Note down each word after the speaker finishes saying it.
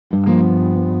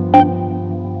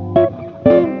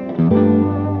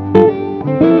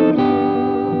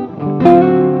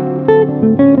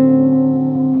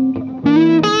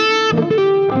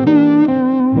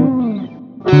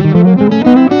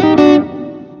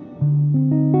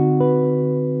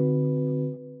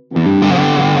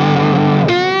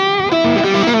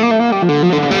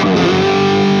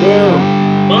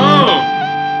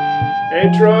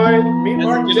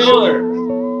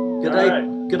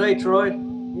G'day, Troy.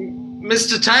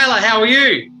 Mr. Taylor, how are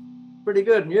you? Pretty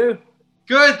good, and you?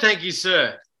 Good, thank you,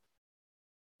 sir.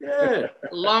 Yeah.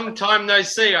 Long time no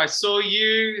see. I saw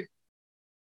you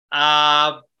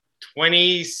 7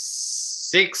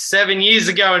 years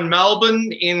ago in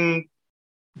Melbourne in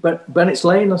Bennett's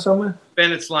Lane or somewhere?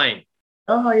 Bennett's Lane.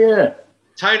 Oh, yeah.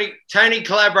 Tony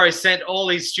Calabro sent all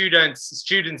his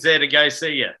students there to go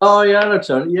see you. Oh, yeah, I know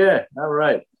Tony. Yeah, all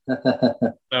right.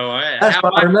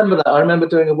 I remember that. I remember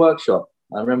doing a workshop.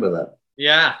 I remember that.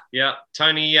 Yeah.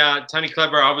 Tony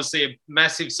Calabro, obviously a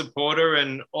massive supporter,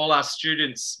 and all our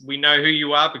students, we know who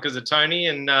you are because of Tony,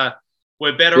 and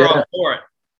we're better off for it.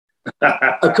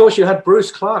 Of course, you had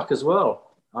Bruce Clark as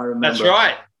well. I remember. That's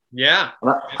right. Yeah.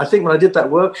 I think when I did that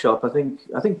workshop, I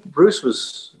think Bruce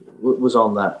was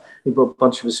on that. He brought a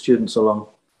bunch of his students along.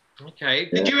 Okay.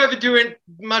 Did you ever do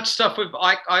much stuff with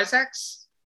Ike Isaacs?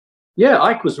 Yeah,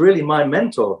 Ike was really my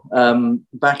mentor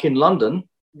back in London.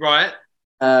 Right.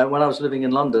 When I was living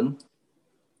in London,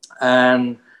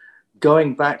 and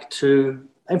going back to,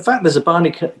 in fact, there's a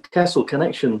Barney Kessel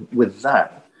connection with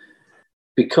that,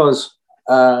 because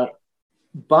Barney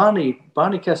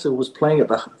Kessel was playing at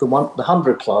the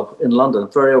 100 Club in London, a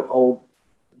very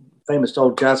famous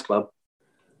old jazz club,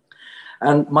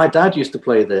 and my dad used to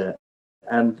play there,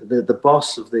 and the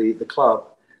boss of the club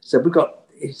said,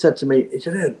 he said to me,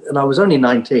 and I was only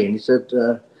 19, he said,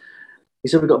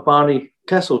 we've got Barney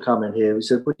Kessel coming here. He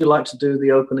said, would you like to do the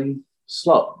opening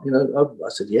slot? I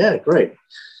said, yeah, great.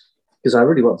 Because I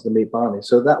really wanted to meet Barney.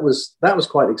 So that was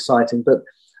quite exciting. But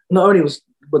not only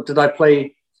did I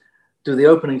do the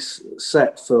opening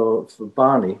set for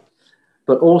Barney,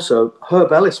 but also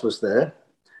Herb Ellis was there,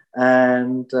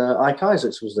 and Ike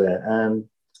Isaacs was there. And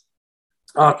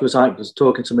Ike was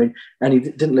talking to me, and he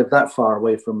didn't live that far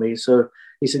away from me. So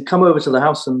he said, come over to the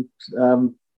house and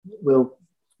we'll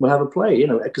have a play,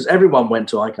 because everyone went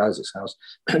to Ike Isaacs' house.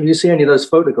 And you see any of those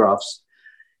photographs,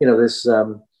 there was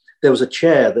a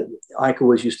chair that Ike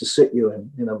always used to sit you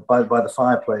in, by the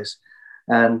fireplace.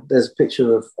 And there's a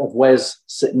picture of Wes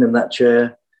sitting in that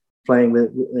chair, playing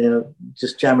with,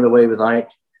 just jamming away with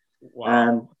Ike. Wow.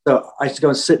 And so I used to go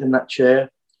and sit in that chair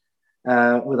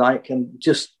with Ike and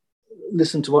just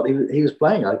listen to what he was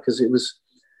playing, because it was,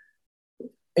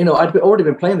 I'd already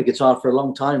been playing the guitar for a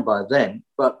long time by then,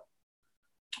 but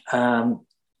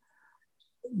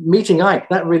meeting Ike,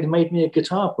 that really made me a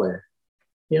guitar player,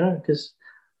 because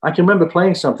I can remember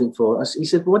playing something for us. He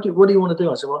said, what do you want to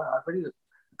do? I said, well, I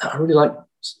really like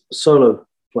solo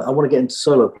play. I want to get into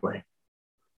solo playing.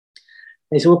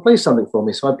 And he said, well, play something for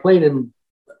me. So I played him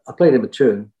a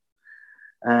tune,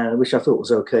 which I thought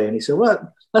was okay. And he said,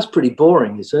 well, that's pretty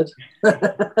boring, he said.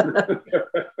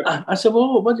 I said,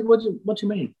 well, what do you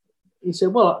mean? He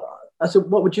said, well, I said,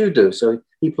 what would you do? So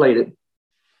he played it.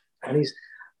 And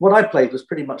what I played was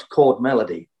pretty much chord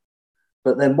melody,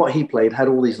 but then what he played had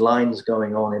all these lines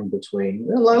going on in between,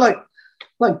 like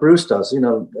Bruce does,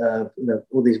 all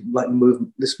these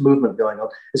this movement going on.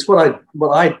 It's what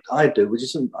I do, which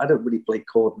is I don't really play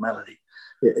chord melody.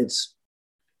 It's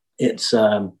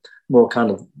more kind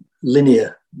of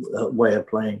linear way of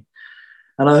playing.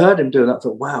 And I heard him do it. And I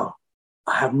thought, wow,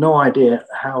 I have no idea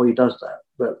how he does that.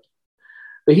 But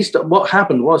what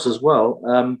happened was as well.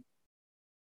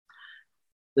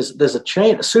 There's a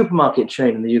supermarket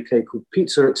chain in the UK called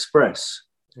Pizza Express.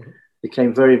 Mm-hmm.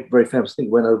 Became very, very famous. I think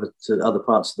it went over to other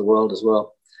parts of the world as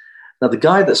well. Now, the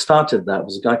guy that started that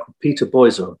was a guy called Peter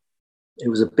Boiso. He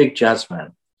was a big jazz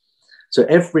fan. So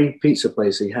every pizza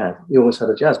place he always had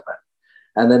a jazz band.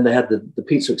 And then they had the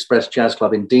Pizza Express Jazz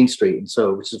Club in Dean Street in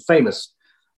Soho, which is famous.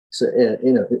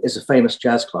 It's a famous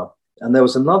jazz club. And there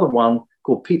was another one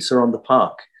called Pizza on the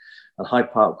Park at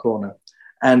Hyde Park Corner.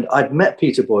 And I'd met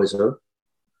Peter Boiso.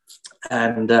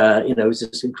 And, he was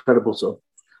this incredible sort of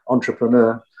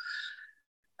entrepreneur.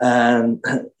 And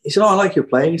he said, oh, I like your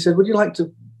playing. He said, would you like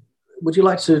to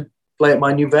play at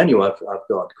my new venue I've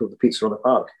got called the Pizza on the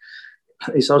Park?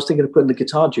 He said, I was thinking of putting the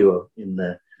guitar duo in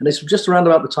there. And it's just around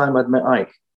about the time I'd met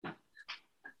Ike.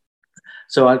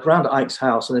 So I'd round at Ike's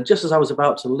house. And then just as I was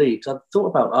about to leave, I thought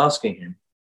about asking him.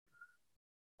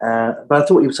 But I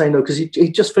thought he would say no, because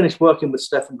he just finished working with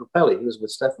Stefan Grappelli. He was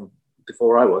with Stefan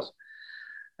before I was.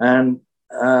 And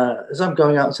as I'm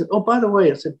going out, I said, oh, by the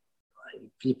way, I said,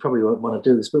 you probably won't want to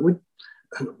do this, but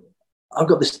I've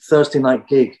got this Thursday night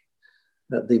gig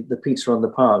at the Pizza on the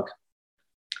Park,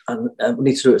 and we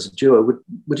need to do it as a duo.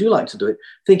 Would you like to do it?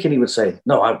 Thinking he would say,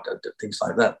 no, I don't do things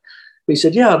like that. But he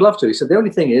said, yeah, I'd love to. He said, the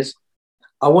only thing is,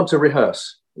 I want to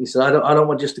rehearse. He said, I don't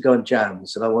want just to go and jam. He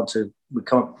said, we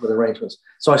come up with arrangements.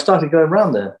 So I started going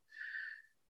around there.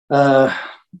 I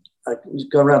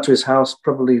go around to his house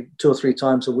probably 2 or 3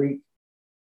 times a week.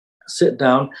 sit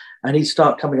down, and he'd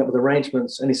start coming up with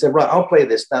arrangements. And he said, right, I'll play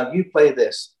this. Now you play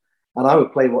this. And I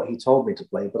would play what he told me to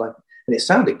play. And it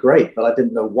sounded great, but I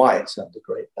didn't know why it sounded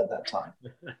great at that time.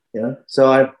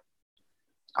 So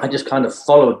I just kind of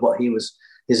followed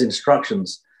his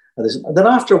instructions. And then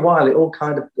after a while, it all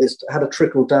kind of had a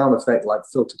trickle down effect, like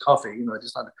filter coffee.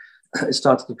 It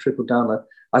started to trickle down.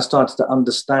 I started to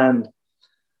understand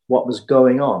what was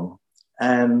going on.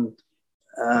 And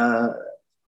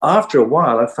after a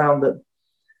while, I found that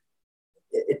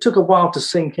it took a while to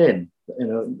sink in,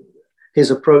 his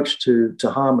approach to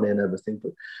harmony and everything.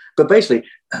 But basically,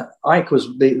 Ike was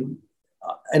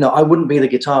I wouldn't be the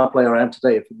guitar player I am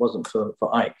today if it wasn't for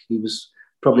Ike. He was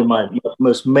probably my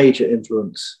most major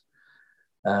influence.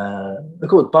 Of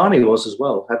course, Barney was as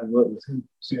well, having worked with him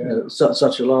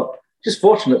such a lot. Just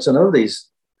fortunate to know these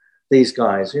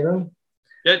guys,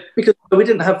 Yeah. Because we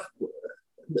didn't have.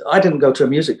 I didn't go to a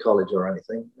music college or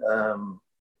anything,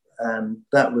 and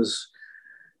that was,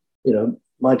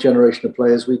 my generation of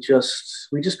players. We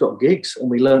just got gigs and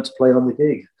we learned to play on the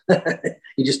gig.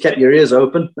 You just kept your ears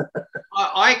open.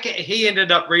 He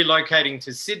ended up relocating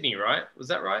to Sydney, right? Was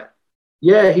that right?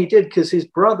 Yeah, he did, because his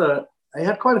brother. He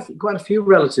had quite a few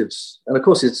relatives, and of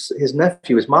course his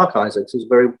nephew is Mark Isaacs, who's a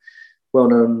very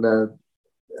well-known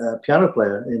piano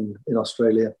player in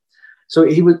Australia. So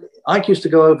Ike used to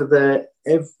go over there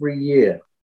every year,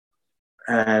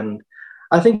 and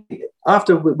I think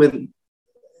after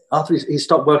he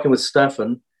stopped working with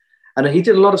Stefan, and he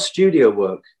did a lot of studio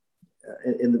work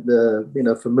in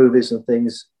the for movies and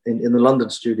things in the London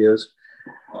studios,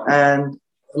 and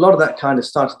a lot of that kind of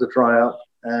started to dry up.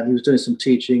 And he was doing some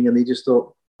teaching, and he just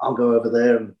thought, I'll go over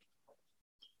there, and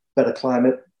better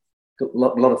climate, got a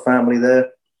lot of family there.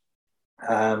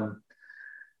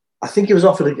 I think he was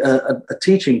offered a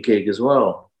teaching gig as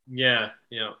well. Yeah.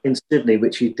 In Sydney,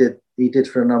 which he did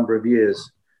for a number of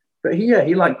years. But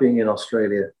he liked being in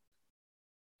Australia.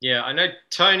 Yeah, I know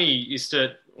Tony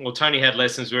Tony had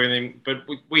lessons with him, but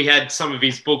we had some of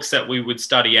his books that we would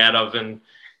study out of, and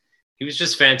he was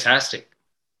just fantastic.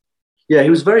 Yeah, he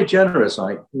was very generous.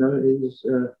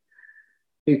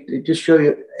 He just show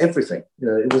you everything.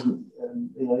 It wasn't.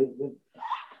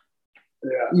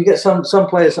 You get some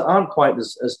players that aren't quite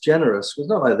as generous. It's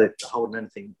not like they're holding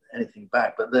anything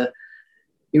back, but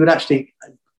he would actually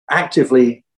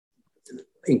actively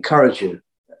encourage you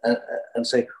and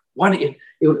say, "Why don't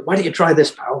you try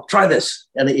this, pal? Try this,"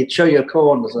 and he'd show you a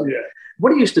chord. Yeah.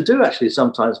 What he used to do actually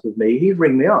sometimes with me, he'd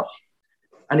ring me up,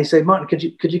 and he'd say, "Martin,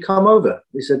 could you come over?"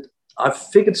 He said, I've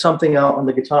figured something out on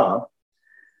the guitar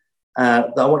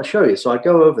that I want to show you. So I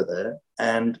go over there,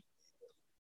 and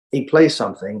he plays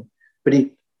something, but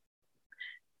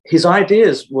his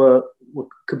ideas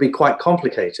could be quite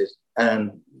complicated,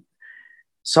 and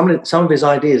some of his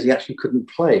ideas he actually couldn't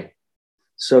play.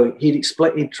 So he'd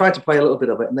try to play a little bit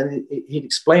of it, and then he'd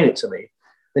explain it to me.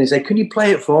 Then he'd say, "Can you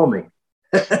play it for me?"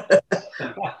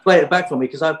 Play it back for me,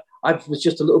 because I was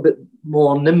just a little bit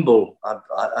more nimble,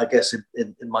 I guess,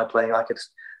 in my playing. I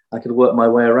could work my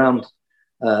way around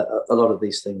a lot of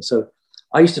these things. So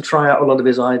I used to try out a lot of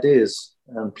his ideas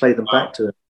and play them back to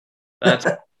him.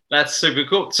 That's super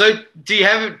cool. So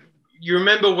you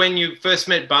remember when you first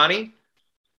met Barney?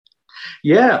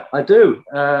 Yeah, I do.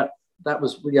 I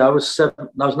was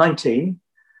 19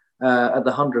 at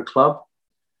the 100 Club.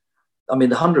 I mean,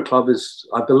 the 100 Club is,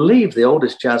 I believe, the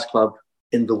oldest jazz club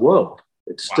in the world.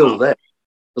 It's still there,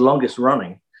 the longest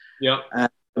running. Yeah.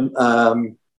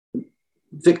 And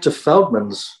Victor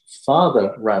Feldman's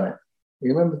father ran it.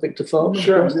 You remember Victor Feldman?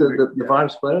 Sure. The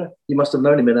Vibes player? You must have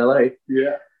known him in LA.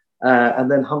 Yeah.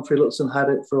 And then Humphrey Lutzen had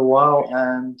it for a while.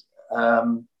 And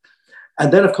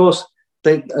then, of course,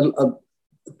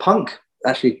 punk,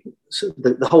 actually,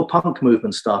 the whole punk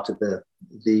movement started there.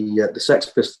 The Sex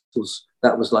Pistols,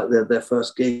 that was like their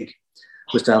first gig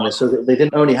was down there. So they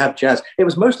didn't only have jazz. It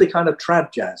was mostly kind of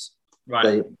trad jazz.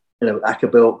 Right. Acker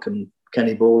Bilk and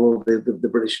Kenny Ball, the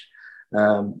British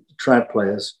trad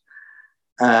players.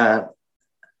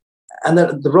 And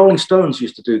then the Rolling Stones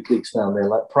used to do gigs down there,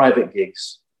 like private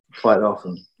gigs, quite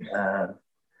often.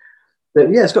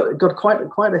 But yeah, it's got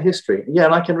quite a history. Yeah,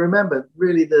 and I can remember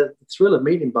really the thrill of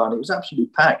meeting Barney. It was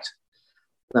absolutely packed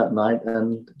that night,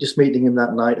 and just meeting him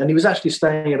that night. And he was actually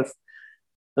staying at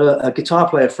a guitar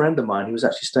player friend of mine. He was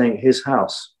actually staying at his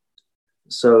house.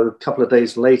 So a couple of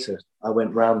days later, I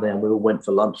went round there and we all went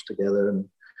for lunch together. And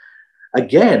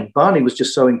again, Barney was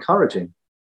just so encouraging.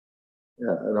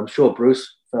 And I'm sure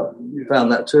Bruce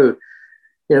found that too.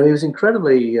 He was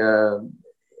incredibly, he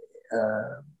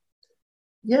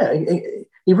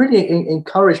really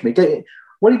encouraged me.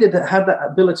 What he did, have that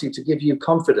ability to give you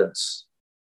confidence,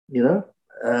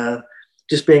 to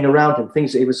just being around him,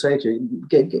 things that he would say to you,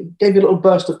 gave you a little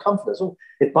burst of confidence. Oh,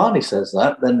 if Barney says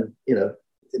that, then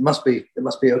it must be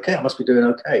okay. I must be doing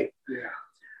okay. Yeah.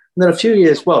 And then a few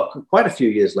years, well, quite a few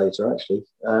years later, actually,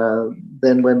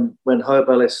 then when Herb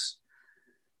Ellis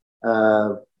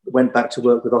went back to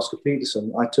work with Oscar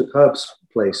Peterson, I took Herb's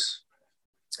place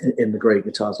in the great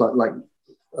guitars,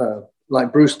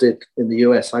 like Bruce did in the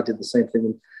US. I did the same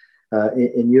thing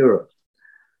in Europe,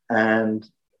 and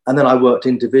then I worked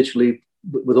individually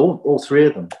with all three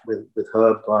of them, with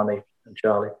Herb, Barney, and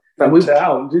Charlie. And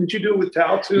Tal, didn't you do it with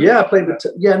Tal too? Yeah, I played with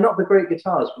not the great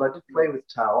guitars, but I did play with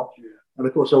Tal. Yeah. And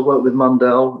of course, I worked with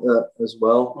Mundell as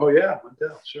well. Oh yeah,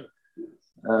 Mundell, sure.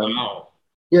 Wow.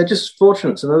 Yeah, just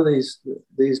fortunate to know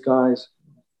these guys.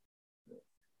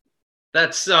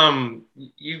 That's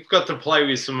you've got to play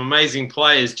with some amazing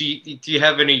players. Do you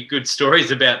have any good stories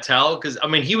about Tal? Because I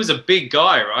mean, he was a big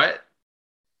guy, right?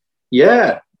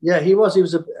 Yeah, he was. He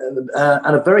was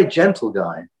a very gentle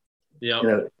guy.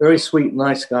 Yeah, very sweet,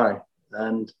 nice guy.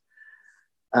 And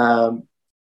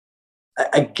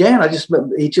again,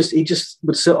 he just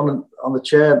would sit on the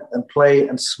chair and play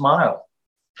and smile.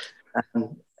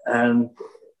 And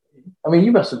I mean,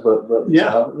 you must have worked.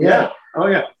 Yeah. Oh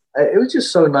yeah. It was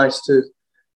just so nice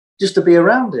to be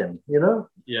around him.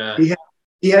 Yeah.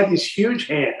 He had these huge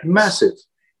hands, massive,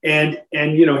 and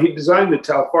he designed the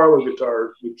Tal Farlow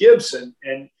guitar with Gibson,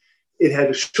 and it had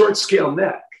a short scale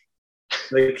neck.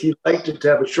 Like he liked it to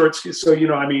have a short scale. So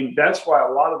that's why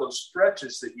a lot of those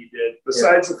stretches that he did,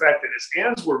 besides the fact that his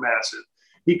hands were massive,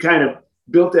 he kind of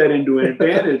built that into an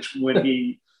advantage when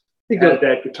he had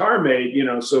that guitar made,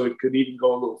 so it could even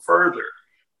go a little further,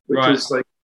 which is like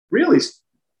really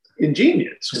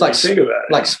ingenious. It's like, think about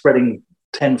it. Like spreading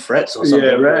 10 frets or something.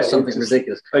 Yeah, right. Something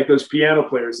ridiculous. Like those piano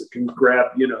players that can grab,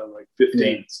 like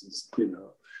 15ths,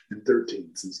 and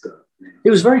 13ths and stuff. He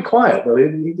was very quiet though.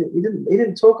 He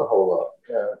didn't talk a whole lot.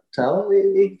 Tal.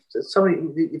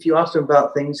 If you asked him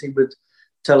about things, he would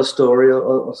tell a story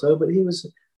or so. But he was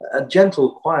a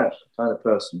gentle, quiet kind of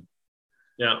person.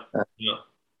 Yeah.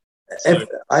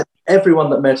 Everyone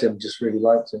that met him just really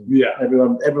liked him. Yeah.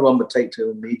 Everyone would take to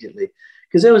him immediately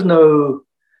because there was no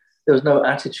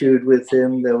attitude with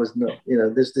him. There was no,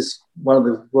 there's this one of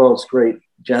the world's great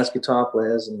jazz guitar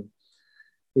players, and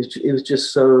he was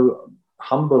just so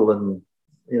humble and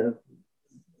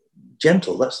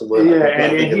gentle. That's the word. Yeah,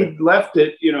 and he left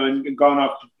it, and gone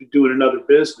off to doing another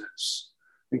business,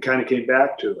 and kind of came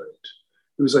back to it.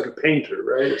 He was like a painter,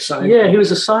 right? He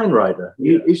was a sign writer.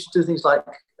 He used to do things like.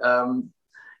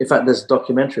 In fact, there's a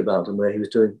documentary about him where he was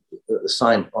doing the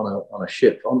sign on a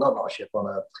ship, not a ship,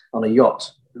 on a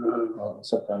yacht,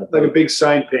 some kind of like a big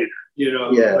sign painter,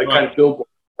 kind of billboard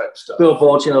type stuff.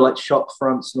 Billboards, like shop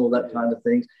fronts and all that kind of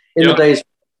things. In the days,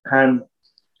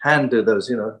 hand do those,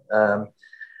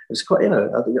 it's quite,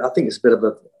 I think it's a bit of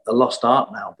a lost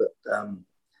art now, but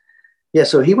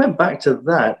so he went back to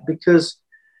that because,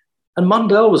 and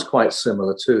Mundell was quite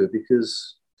similar too,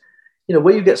 because,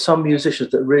 where you get some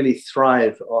musicians that really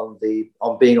thrive on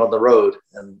being on the road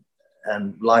and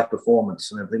live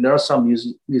performance and everything, there are some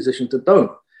musicians that don't.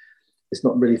 It's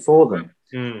not really for them.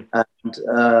 Mm. And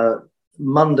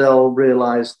Mundell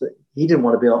realized that he didn't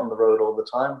want to be out on the road all the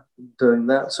time doing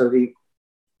that. So he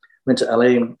went to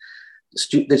LA and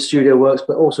did studio works,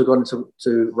 but also got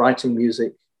into writing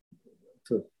music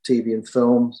for TV and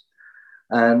films.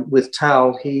 And with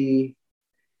Tal, he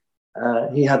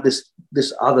had this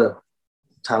other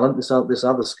talent, this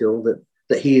other skill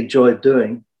that he enjoyed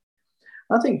doing.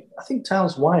 I think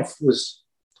Tal's wife was,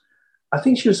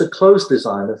 she was a clothes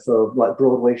designer for like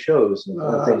Broadway shows and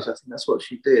things. I think that's what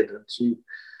she did, and she.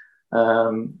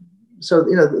 So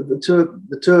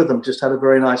the two of them just had a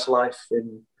very nice life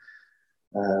in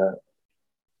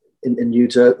New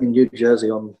Jersey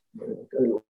on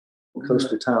a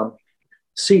coastal town.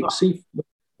 I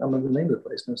remember the name of the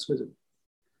place now.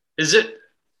 Is it?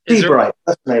 Seabright,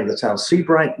 that's the name of the town.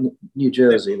 Seabright, New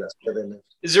Jersey. That's where they live.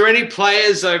 Is there any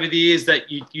players over the years that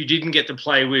you didn't get to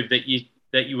play with that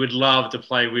you would love to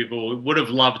play with or would have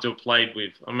loved to have played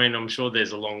with? I mean, I'm sure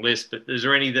there's a long list, but is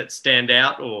there any that stand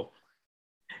out? Or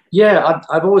yeah,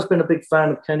 I've always been a big fan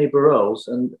of Kenny Burrell's,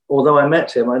 and although I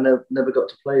met him, I never got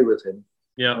to play with him.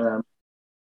 Yeah,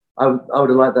 I would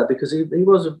have liked that because he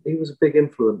was a big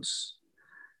influence.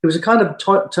 It was a kind of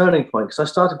turning point because I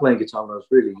started playing guitar when I was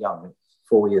really young.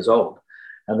 4 years old,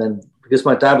 and then because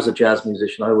my dad was a jazz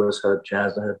musician, I always heard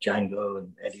jazz. I heard Django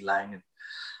and Eddie Lang,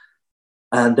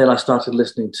 and then I started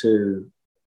listening to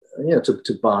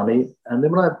Barney. And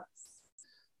then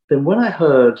when I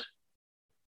heard,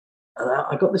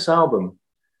 I got this album.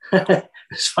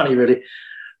 It's funny, really.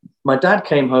 My dad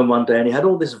came home one day and he had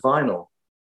all this vinyl,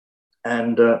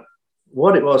 And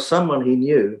what it was, someone he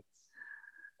knew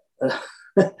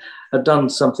had done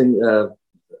something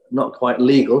not quite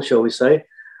legal, shall we say.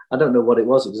 I don't know what it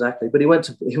was exactly, but he went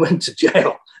to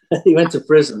jail. He went to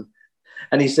prison,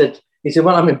 and he said,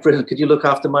 "Well, I'm in prison. Could you look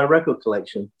after my record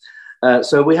collection?"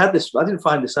 So we had this. I didn't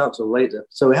find this out till later.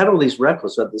 So we had all these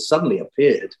records that suddenly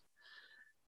appeared,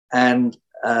 and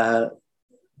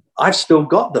I've still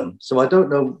got them. So I don't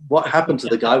know what happened to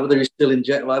the guy. Whether he's still in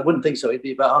jail. Well, I wouldn't think so. He'd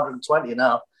be about 120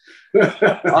 now.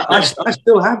 I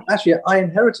still have. Actually, I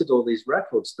inherited all these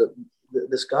records that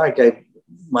this guy gave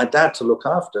my dad to look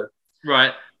after.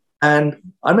 Right.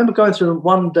 And I remember going through them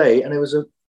one day, and it was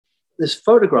this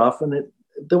photograph, and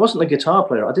there wasn't a guitar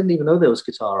player. I didn't even know there was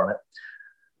guitar on it.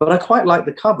 But I quite liked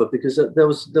the cover because there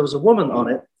was a woman on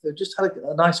it who just had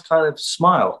a nice kind of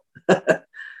smile.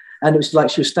 And it was like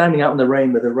she was standing out in the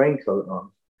rain with a raincoat on.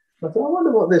 I thought, I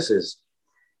wonder what this is.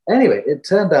 Anyway, it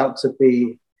turned out to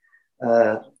be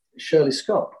Shirley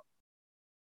Scott.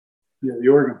 Yeah, the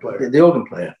organ player. The organ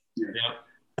player. Yeah.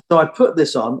 So I put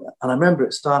this on, and I remember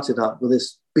it started up with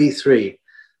this B3.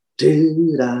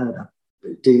 Do-da-da,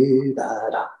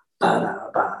 do-da-da,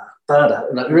 ba-da-ba, ba-da,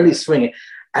 and like really swinging.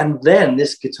 And then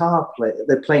this guitar player,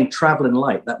 they're playing Traveling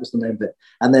Light. That was the name of it.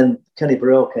 And then Kenny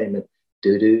Burrell came in.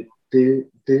 Do-do,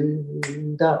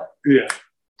 do-da. Yeah.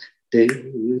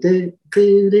 Do-do,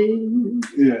 do-do,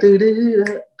 Yeah.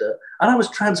 do-do-da-da. And I was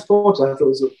transported. I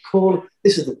thought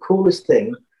this is the coolest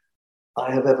thing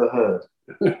I have ever heard.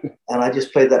 And I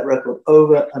just played that record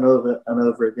over and over and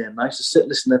over again. I used to sit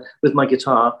listening with my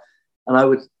guitar, and I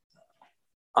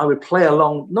would play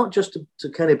along, not just to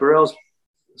Kenny Burrell's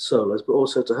solos, but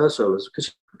also to her solos,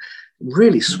 because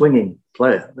really swinging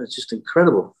player. It's just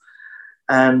incredible.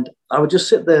 And I would just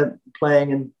sit there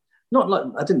playing, and not like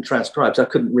I didn't transcribe, so I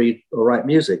couldn't read or write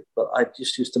music, but I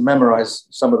just used to memorize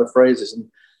some of the phrases,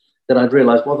 and then I'd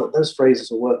realize, well, that those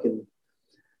phrases are working.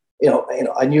 You know,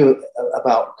 I knew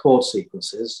about chord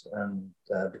sequences, and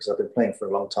because I've been playing for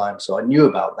a long time, so I knew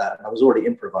about that, and I was already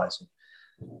improvising.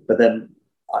 But then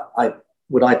I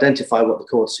would identify what the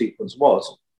chord sequence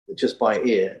was just by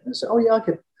ear, and say, "Oh yeah,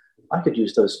 I could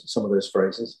use some of those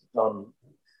phrases on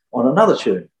another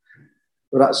tune."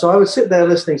 So I would sit there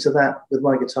listening to that with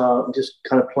my guitar and just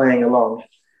kind of playing along,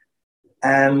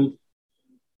 and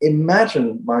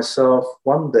imagine myself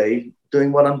one day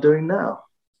doing what I'm doing now.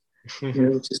 You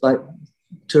know, just like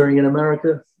touring in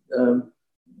America,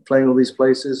 playing all these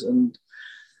places, and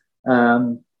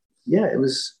it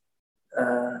was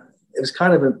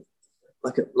kind of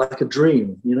like a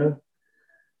dream, you know,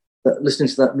 that listening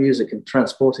to that music and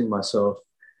transporting myself.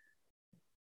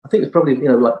 I think it's probably, you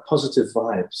know, like positive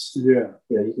vibes. Yeah,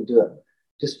 you know, you can do that.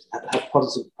 Just have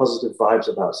positive vibes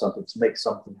about something to make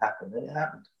something happen, and it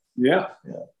happened. Yeah.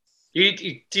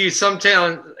 Do you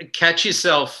sometimes catch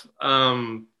yourself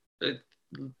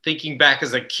thinking back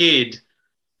as a kid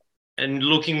and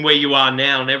looking where you are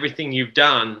now and everything you've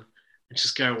done, and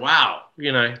just go, wow,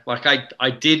 you know, like I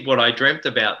did what I dreamt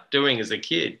about doing as a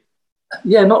kid?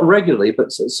 Yeah, not regularly,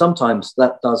 but sometimes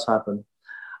that does happen.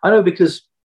 I know, because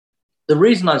the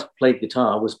reason I played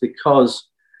guitar was because,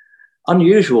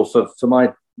 unusual for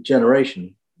my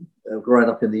generation, growing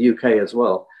up in the UK as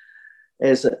well,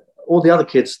 is that all the other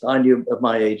kids I knew of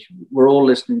my age were all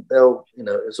listening. You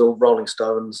know, it was all Rolling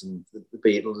Stones and the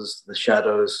Beatles, the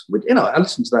Shadows. You know, I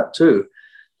listened to that too.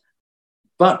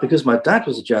 But because my dad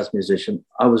was a jazz musician,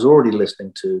 I was already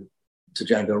listening to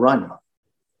Django Reinhardt.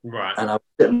 Right. And I was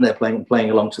sitting there playing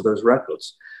along to those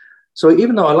records. So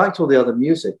even though I liked all the other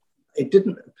music, it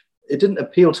didn't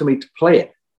appeal to me to play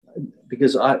it,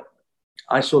 because I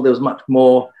saw there was much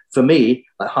more for me,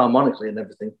 like harmonically and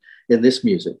everything, in this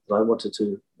music that I wanted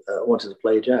to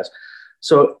play jazz.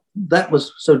 So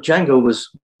Django was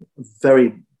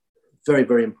very, very,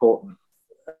 very important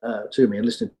to me, and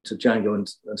listening to Django and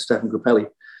Stefan Grappelli.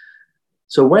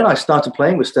 So when I started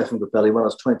playing with Stefan Grappelli when I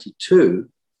was 22,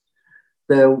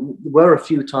 there were a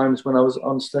few times when I was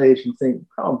on stage and think,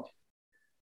 oh,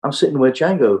 I'm sitting where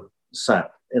Django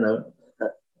sat, you know,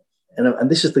 and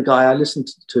this is the guy I listened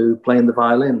to playing the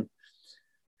violin,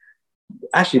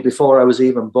 actually before I was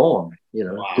even born, you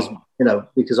know. Wow.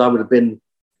 because I would have been,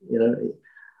 you know,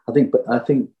 I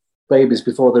think babies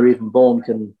before they're even born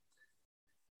can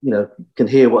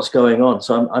hear what's going on.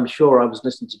 So I'm sure I was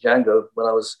listening to Django when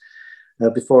I was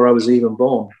before I was even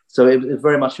born. So it was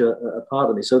very much a part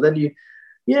of me. So then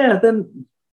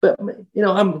but you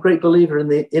know, I'm a great believer in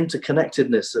the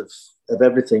interconnectedness of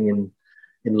everything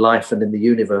in life and in the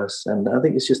universe. And I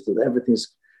think it's just that everything's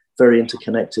very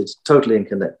interconnected, totally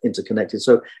interconnected.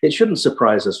 So it shouldn't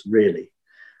surprise us, really.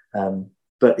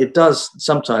 But it does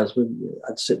sometimes.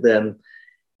 I'd sit there and,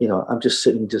 you know, I'm just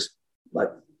sitting, just like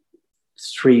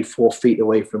 3-4 feet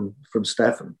away from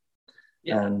Stefan,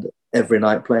 and every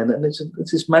night playing it, and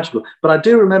it's just magical. But I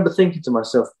do remember thinking to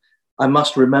myself, I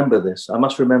must remember this. I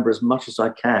must remember as much as I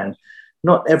can,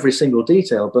 not every single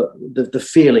detail, but the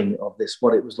feeling of this,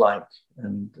 what it was like,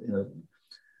 and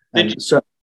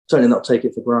certainly not take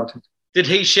it for granted. Did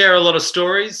he share a lot of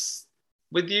stories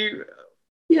with you?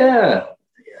 Yeah,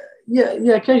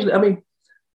 occasionally. I mean,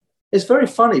 it's very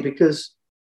funny because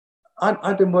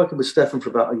I'd been working with Stefan for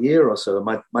about a year or so.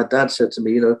 And my dad said to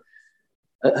me,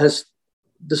 does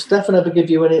Stefan ever give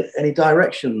you any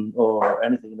direction or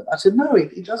anything? I said, no,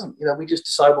 he doesn't. We just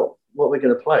decide what we're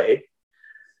going to play.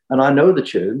 And I know the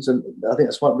tunes. And I think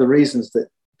that's one of the reasons that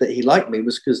he liked me,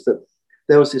 was because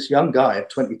there was this young guy at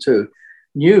 22,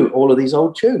 knew all of these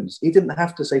old tunes. He didn't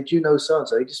have to say, do you know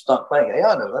so-and-so? He just started playing it. Yeah,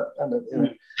 I know that. I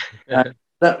know,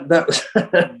 that was,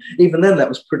 even then, that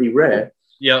was pretty rare.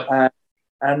 Yeah.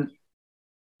 And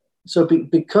so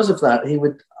because of that,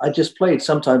 I just played.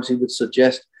 Sometimes he would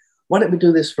suggest, why don't we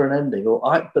do this for an ending?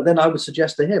 But then I would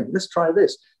suggest to him, let's try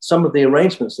this. Some of the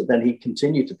arrangements that then he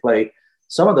continued to play,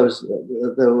 some of those,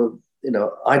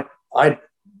 I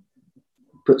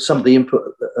put some of the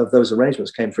input of those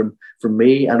arrangements came from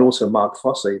me, and also Mark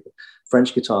Fosse, the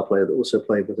French guitar player that also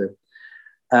played with him.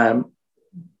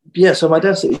 So my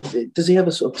dad said, does he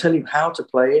ever sort of tell you how to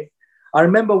play? I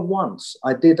remember once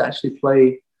I did actually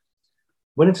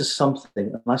went into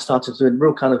something, and I started doing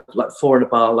real kind of like 4 in a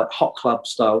bar, like hot club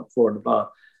style 4 in a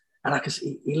bar. And I could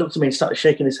see, he looked at me and started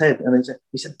shaking his head, and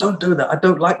he said, don't do that. I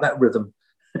don't like that rhythm.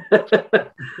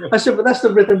 I said, but that's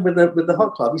the rhythm with the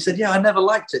hot club. He said, yeah, I never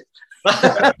liked it.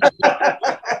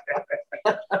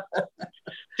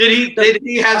 Did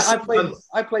he have?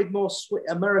 I played more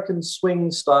American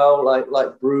swing style,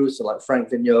 like Bruce and like Frank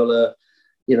Vignola.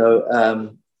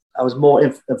 I was more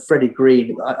in Freddie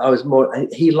Green. I was more.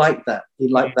 He liked that. He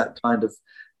liked that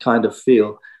kind of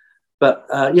feel. But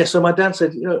so my dad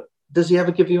said, does he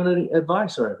ever give you any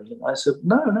advice or anything? I said,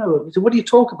 no. He said, what do you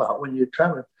talk about when you're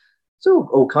traveling? So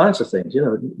all kinds of things,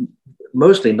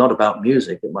 mostly not about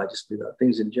music. It might just be about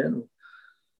things in general.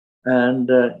 And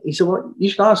he said, well, you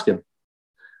should ask him.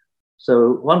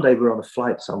 So one day we were on a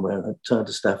flight somewhere, and I turned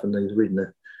to Stefan, and he was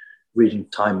reading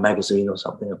Time magazine or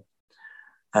something.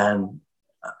 And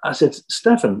I said,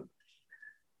 Stefan,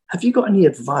 have you got any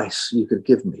advice you could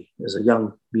give me as a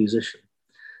young musician?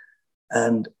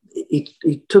 And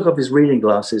he took off his reading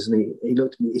glasses, and he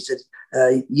looked at me. He said,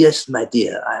 yes, my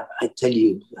dear, I tell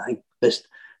you, this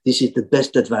is the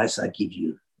best advice I give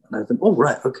you. And I thought, oh,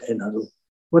 right, okay. Now,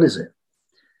 what is it?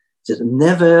 He said,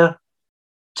 never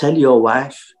tell your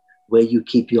wife where you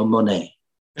keep your money.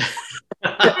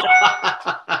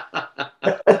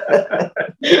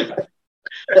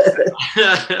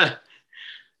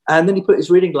 And then he put his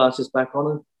reading glasses back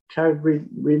on and carried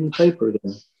reading the paper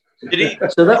again.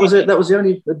 So that was it. That was the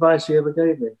only advice he ever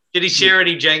gave me. Did he share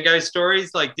any Django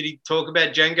stories? Like, did he talk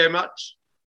about Django much?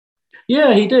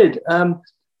 Yeah, he did.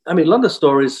 I mean, London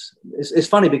stories, it's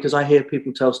funny because I hear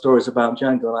people tell stories about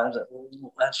Django, and I was like,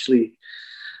 well, actually,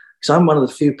 because I'm one of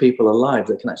the few people alive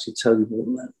that can actually tell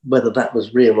you whether that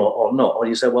was real or not. Or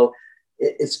you say, well,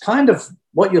 it's kind of,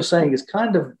 what you're saying is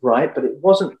kind of right, but it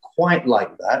wasn't quite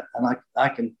like that. And I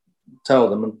can tell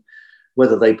them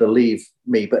whether they believe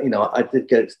me. But, I did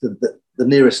get the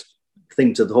nearest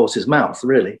thing to the horse's mouth,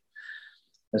 really.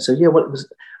 And so, what it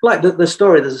was like the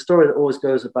story, there's a story that always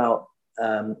goes about,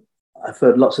 I've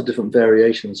heard lots of different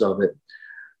variations of it.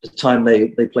 The time they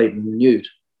played nude,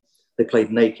 they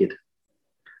played naked.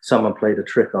 Someone played a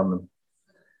trick on them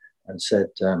and said,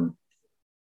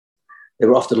 they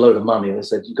were offered a load of money, and they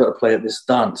said, you've got to play at this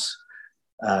dance.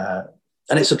 And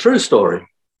it's a true story.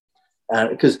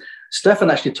 Because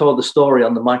Stefan actually told the story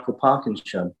on the Michael Parkinson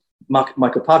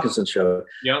show.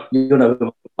 Yep. You know who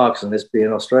Michael Parkinson is,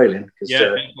 being Australian, because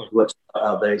he works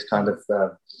out there. He's kind of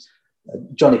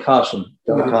Johnny Carson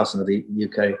of the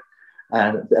UK,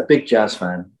 and a big jazz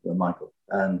fan, Michael.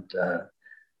 And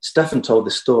Stefan told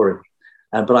this story.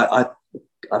 But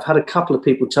I've had a couple of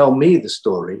people tell me the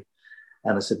story,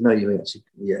 and I said, no, you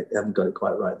haven't got it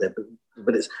quite right there.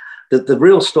 But it's the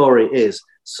real story is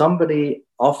somebody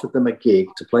offered them a gig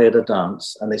to play at a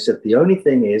dance, and they said the only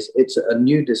thing is it's a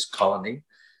nudist colony,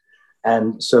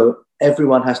 and so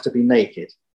everyone has to be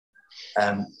naked,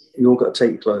 and you all got to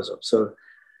take your clothes off. So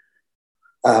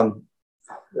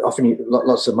offering you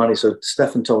lots of money. So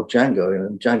Stefan told Django,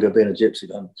 and Django being a gypsy,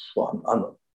 going, well, I'm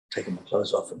not taking my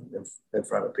clothes off in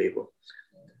front of people.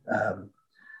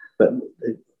 But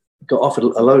they got offered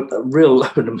a real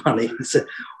load of money.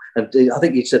 And I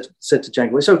think he said to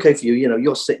Django, "It's okay for you.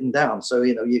 You're sitting down, so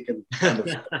you can kind of,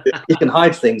 you can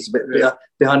hide things a bit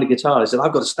behind the guitar." He said,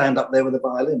 "I've got to stand up there with the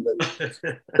violin."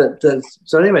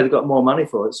 So anyway, they got more money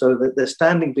for it. So they're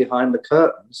standing behind the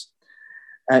curtains.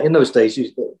 In those days,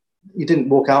 you didn't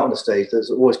walk out on the stage.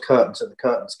 There's always curtains, and the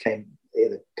curtains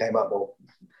either came up or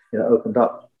opened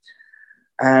up.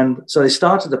 And so they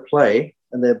started to play,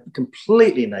 and they're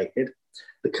completely naked.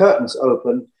 The curtains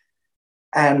open,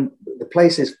 and the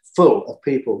place is full of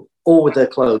people, all with their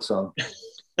clothes on.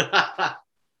 But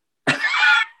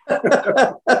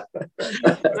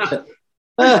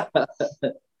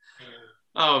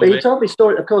he told me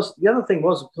story. Of course, the other thing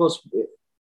was,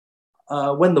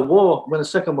 when the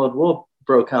Second World War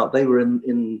broke out, they were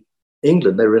in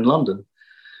England. They were in London,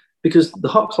 because the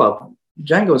Hot Club,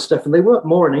 Django and Stefan, they worked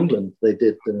more in England they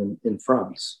did than in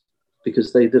France,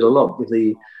 because they did a lot with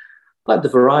the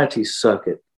variety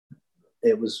circuit.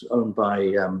 It was owned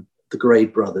by the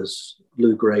Grade brothers,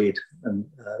 Lou Grade and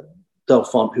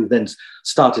Delfont, who then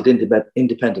started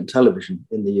independent television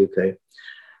in the UK.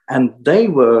 And they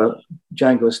were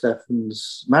Django and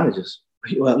Stefan's managers.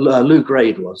 Well, Lou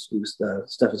Grade was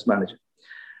Stefan's manager,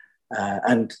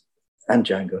 and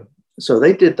Django. So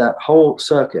they did that whole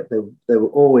circuit. They were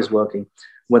always working.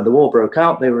 When the war broke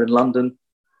out, they were in London.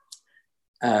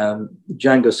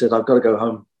 Django said, "I've got to go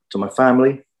home to my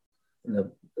family,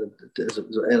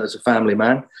 as a family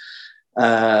man."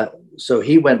 So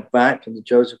he went back, and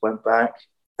Joseph went back,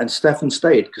 and Stefan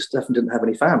stayed, because Stefan didn't have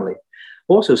any family.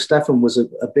 Also, Stefan was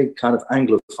a big kind of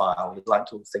Anglophile. He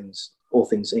liked all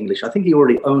things English. I think he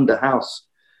already owned a house.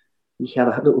 He had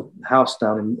a little house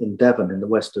down in Devon, in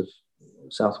the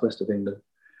southwest of England.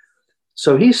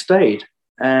 So he stayed,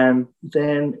 and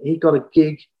then he got a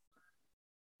gig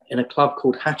in a club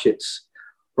called Hatchett's,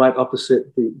 right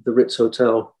opposite the Ritz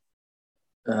Hotel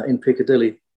in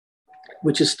Piccadilly,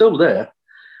 which is still there.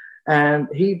 And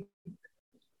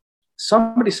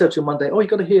somebody said to him one day, "Oh, you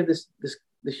got to hear this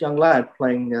young lad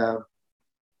playing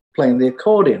the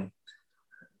accordion."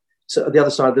 So at the other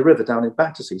side of the river, down in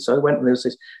Battersea. So I went, and there was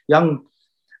this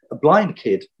a blind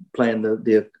kid playing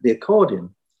the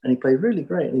accordion, and he played really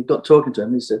great. And he got talking to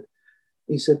him. And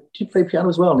he said, "Do you play piano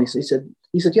as well?" And he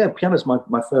said, "Yeah, piano's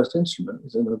my first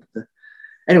instrument."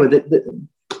 Anyway,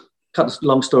 cut a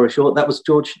long story short, that was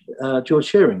George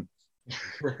Shearing.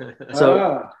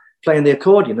 So playing the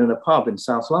accordion in a pub in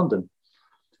South London.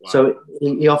 Wow. So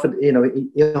he offered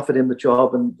him the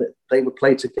job, and they would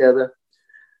play together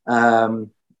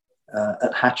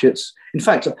at Hatchett's. In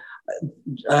fact,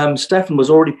 Stefan was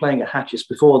already playing at Hatchett's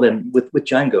before then with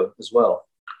Django as well,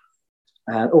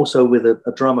 and also with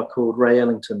a drummer called Ray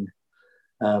Ellington.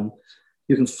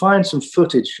 You can find some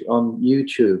footage on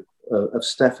YouTube of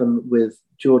Stefan with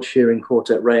George Shearing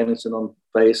Quartet, Ray Ellington on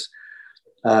bass,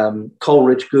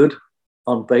 Coleridge Good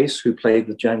on bass, who played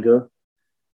with Django.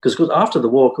 Because after the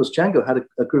war, of course, Django had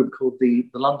a group called the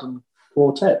London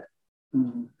Quartet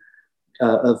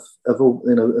of all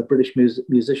British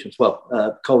musicians.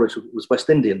 Well, Coleridge was West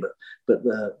Indian,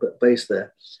 but based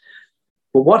there.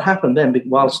 But what happened then?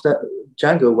 While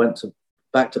Django went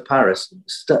back to Paris,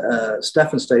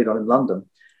 Stefan stayed on in London,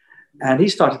 and he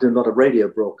started doing a lot of radio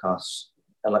broadcasts.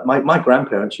 And like my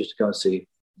grandparents used to go and see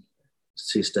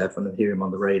Stefan and hear him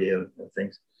on the radio and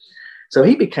things. So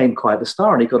he became quite a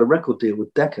star, and he got a record deal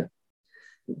with Decca,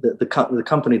 the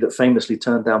company that famously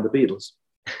turned down the Beatles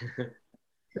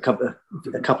a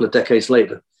couple of decades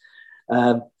later.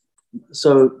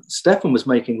 So Stefan was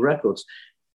making records.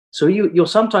 So you'll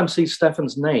sometimes see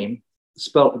Stefan's name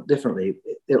spelled differently.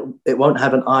 It won't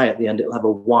have an I at the end. It'll have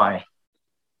a Y,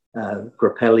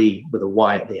 Grappelli with a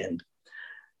Y at the end.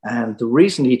 And the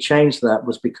reason he changed that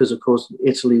was because, of course,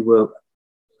 Italy were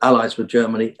allies with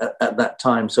Germany at that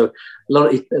time. So a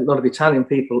lot of Italian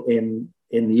people in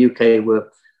the UK were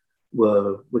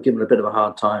given a bit of a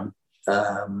hard time,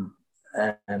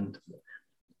 and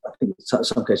I think in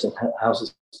some cases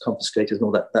houses confiscated and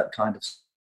all that kind of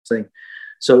thing.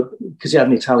 So because he had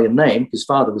an Italian name, his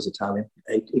father was Italian,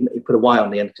 he put a Y on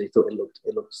the end because he thought it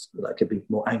looked like it'd be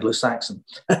more Anglo-Saxon.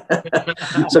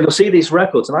 So you'll see these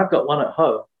records, and I've got one at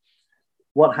home.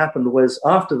 What happened was,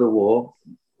 after the war,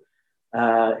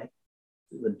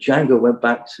 Django went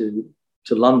back to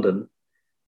London,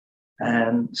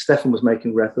 and Stefan was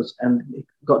making records, and he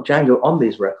got Django on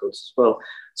these records as well.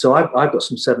 So I've got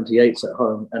some 78s at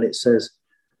home, and it says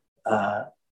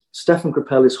Stefan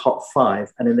Grappelli's Hot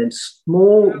 5, and then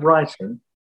small writing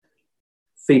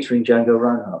featuring Django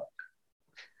Reinhardt.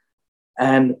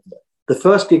 And the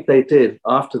first gig they did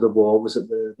after the war was at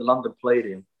the London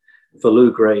Palladium for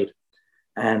Lou Grade,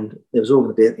 and it was all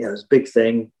going to be this big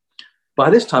thing. By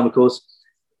this time, of course,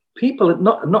 people had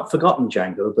not forgotten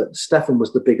Django, but Stefan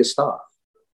was the biggest star.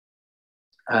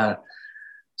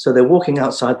 So they're walking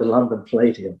outside the London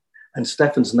Palladium, and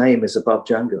Stefan's name is above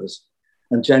Django's.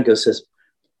 And Django says,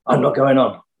 "I'm not going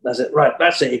on." That's it. Right,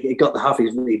 that's it. He got the half. He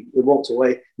walked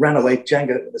away, ran away.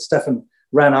 Stefan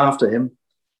ran after him,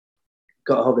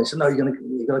 got a hold of him. He said, "No,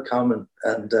 you're gonna come."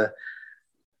 And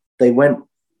they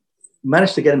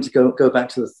managed to get him to go back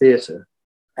to the theatre.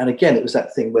 And again, it was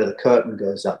that thing where the curtain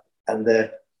goes up, and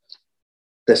they're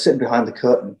sitting behind the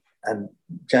curtain, and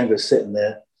Django's sitting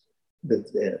there,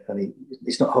 and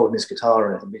he's not holding his guitar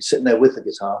or anything. He's sitting there with the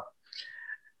guitar,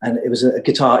 and it was a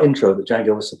guitar intro that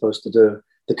Django was supposed to do.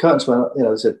 The curtains went up,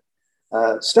 it said,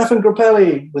 Stefan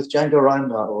Grappelli with Django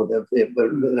Reinhardt, or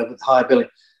with high billing.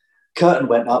 Curtain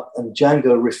went up, and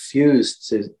Django refused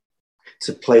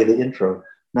to play the intro.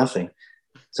 Nothing.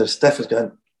 So Stefan's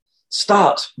going,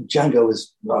 "Start." Django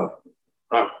was no.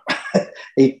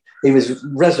 he was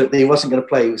resolute that he wasn't going to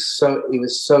play. He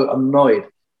was so annoyed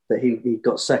that he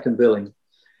got second billing.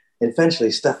 And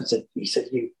eventually, Stefan said,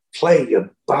 "You play, you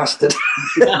bastard."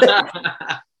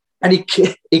 And he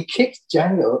kicked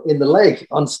Django in the leg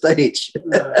on stage.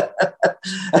 And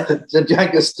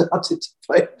Django started to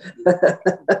play.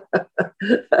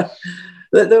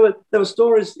 There were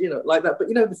stories, like that. But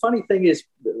the funny thing is,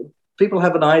 people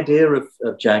have an idea of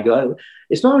Django.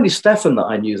 It's not only Stefan that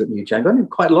I knew Django. I knew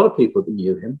quite a lot of people that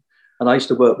knew him. And I used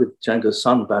to work with Django's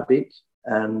son, Babik,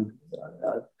 and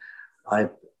I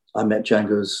met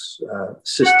Django's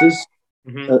sisters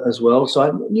as well. So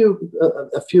I knew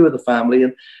a few of the family,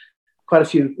 and quite a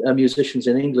few musicians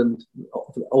in England,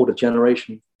 of the older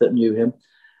generation, that knew him.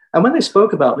 And when they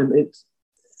spoke about him,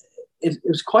 it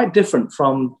was quite different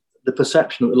from the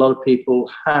perception that a lot of people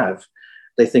have.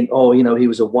 They think, he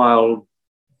was a wild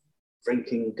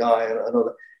drinking guy and all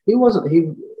that. He wasn't.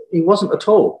 He wasn't at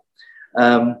all.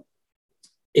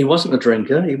 He wasn't a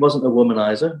drinker. He wasn't a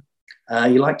womanizer.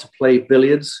 He liked to play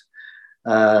billiards,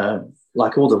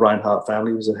 like all the Reinhardt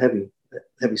family. He was a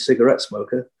heavy cigarette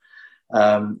smoker.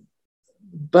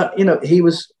 But he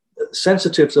was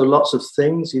sensitive to lots of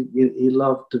things. He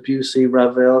loved Debussy,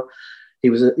 Ravel. He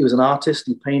was an artist.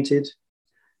 He painted.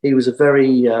 He was a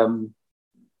very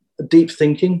deep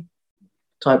thinking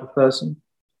type of person.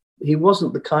 He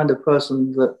wasn't the kind of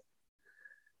person that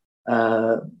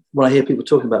when I hear people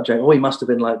talking about Django, he must have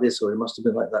been like this or he must have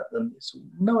been like that. And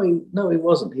no, he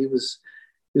wasn't. He was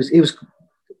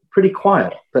pretty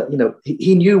quiet, but he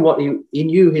knew he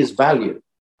knew his value.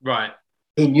 Right.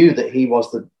 He knew that he was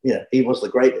the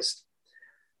greatest,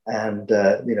 and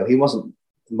he wasn't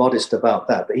modest about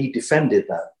that. But he defended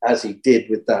that, as he did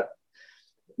with that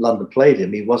London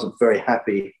Palladium. He wasn't very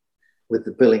happy with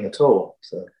the billing at all.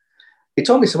 So he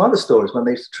told me some other stories when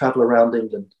they used to travel around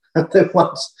England.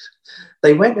 Once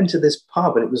they went into this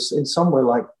pub, and it was in somewhere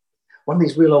like one of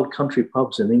these real old country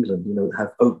pubs in England, that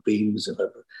have oak beams and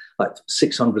like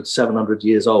 600, 700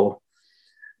 years old,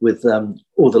 with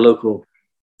all the local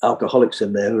alcoholics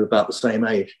in there who are about the same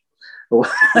age,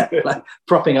 like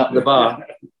propping up the bar.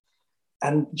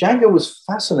 And Django was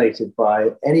fascinated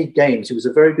by any games. He was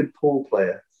a very good pool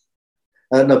player,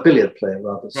 billiard player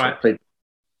rather. Right.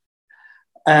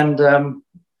 And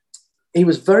he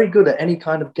was very good at any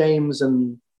kind of games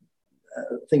and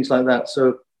things like that.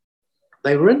 So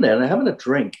they were in there and they're having a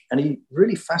drink, and he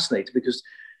really fascinated because,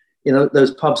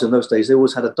 those pubs in those days, they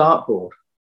always had a dartboard,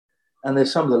 and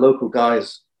there's some of the local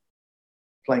guys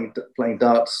playing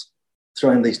darts,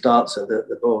 throwing these darts at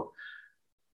the board.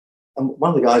 And one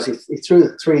of the guys, he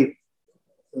threw three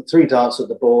darts at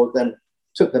the board, then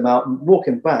took them out and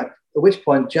walking back, at which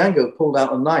point Django pulled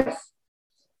out a knife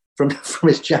from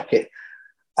his jacket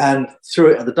and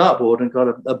threw it at the dartboard and got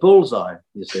a bullseye,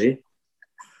 you see.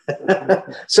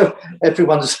 So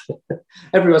everyone's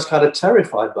kind of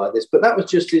terrified by this, but that was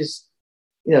just his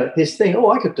thing.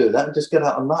 I could do that and just get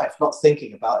out a knife, not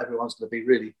thinking about everyone's going to be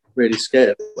really, really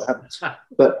scared of what happens.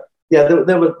 But yeah,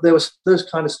 there was those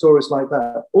kind of stories like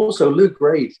that. Also, Lou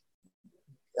Grade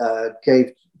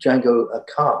gave Django a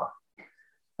car,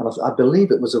 and I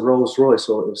believe it was a Rolls Royce,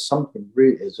 or it was something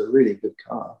really. It was a really good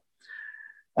car,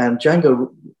 and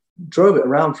Django drove it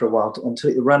around for a while until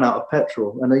it ran out of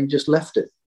petrol, and then he just left it.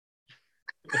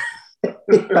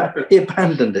 He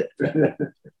abandoned it.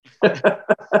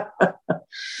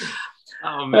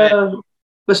 Oh man!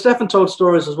 But Stefan told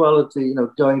stories as well of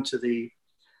going to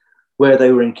where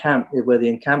they were where the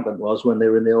encampment was when they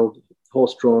were in the old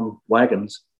horse-drawn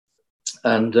wagons,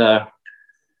 and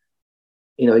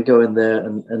he'd go in there,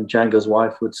 and Django's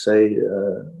wife would say,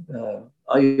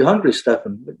 are you hungry,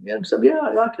 Stefan? Yeah, so, yeah,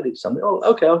 I could eat something. Oh,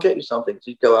 okay, I'll get you something.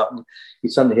 So you go out and you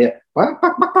suddenly hear,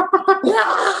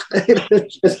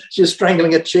 she's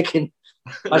strangling a chicken.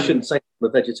 I shouldn't say I'm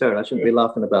a vegetarian. I shouldn't be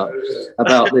laughing about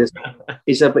this.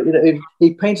 He said, but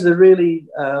he painted a really,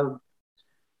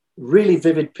 really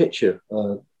vivid picture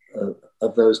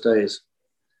of those days.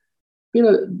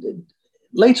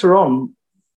 Later on,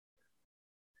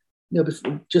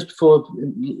 just before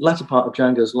the latter part of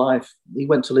Django's life, he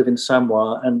went to live in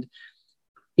Samoa, and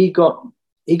he got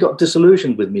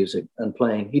disillusioned with music and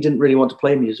playing. He didn't really want to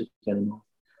play music anymore,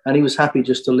 and he was happy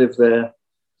just to live there,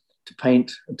 to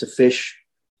paint and to fish.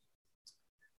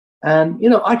 And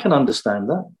I can understand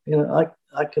that.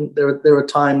 I can. There are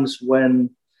times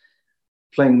when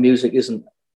playing music isn't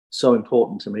so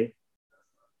important to me.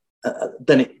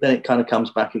 Then it kind of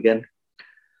comes back again.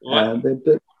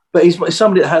 But he's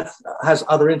somebody that has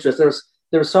other interests.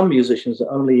 There are some musicians that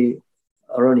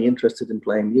are only interested in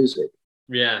playing music.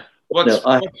 Yeah. What's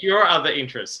your other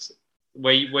interest?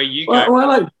 Where you go?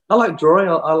 Well, I like drawing.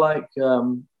 I like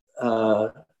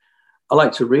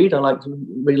to read. I like to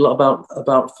read a lot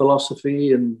about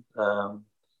philosophy, and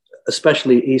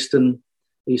especially Eastern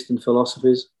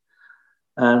philosophies.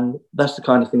 And that's the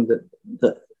kind of thing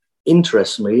that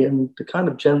interests me, and the kind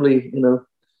of generally,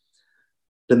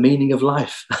 the meaning of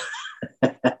life.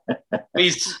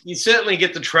 You certainly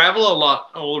get to travel a lot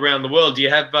all around the world. Do you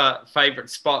have favorite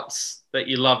spots that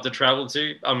you love to travel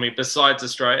to? I mean, besides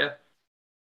Australia?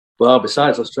 Well,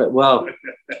 besides Australia,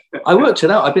 I worked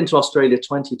it out. I've been to Australia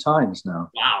 20 times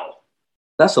now. Wow.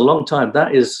 That's a long time.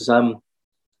 That is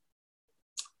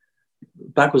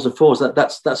backwards and forwards.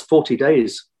 That's 40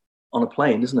 days on a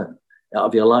plane, isn't it? Out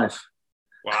of your life.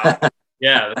 Wow.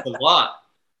 Yeah, that's a lot.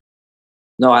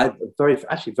 No, I'm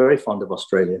very fond of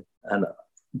Australia. And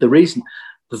the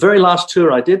very last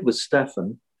tour I did with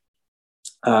Stefan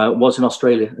was in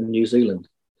Australia and New Zealand.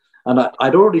 And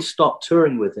I'd already stopped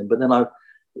touring with him, but then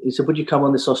he said, would you come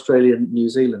on this Australia and New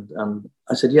Zealand? And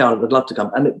I said, yeah, I'd love to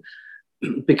come. And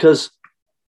because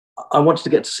I wanted to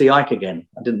get to see Ike again.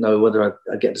 I didn't know whether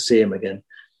I'd get to see him again.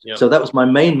 Yep. So that was my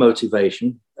main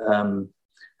motivation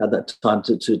at that time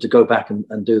to go back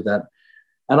and do that.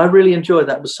 And I really enjoyed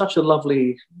that. It was such a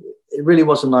it really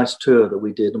was a nice tour that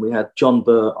we did. And we had John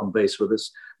Burr on bass with us,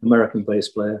 American bass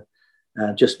player,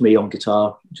 just me on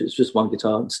guitar, just one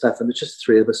guitar, and Stefan. It's just the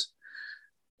three of us.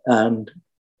 And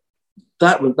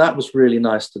that was really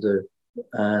nice to do.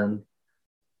 And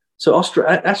so actually,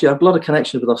 I have a lot of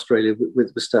connection with Australia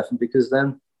with Stefan, because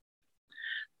then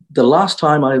the last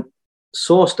time I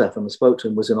saw Stefan and spoke to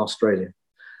him was in Australia,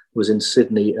 was in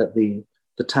Sydney at the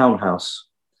Townhouse,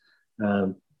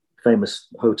 famous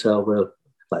hotel where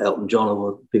like Elton John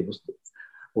or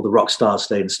the rock stars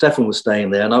stayed. And Stefan was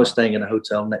staying there, and I was staying in a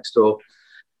hotel next door.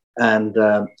 And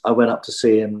I went up to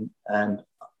see him, and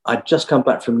I'd just come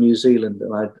back from New Zealand,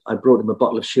 and I brought him a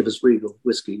bottle of Chivas Regal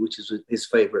whiskey, which is his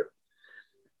favorite.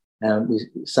 And we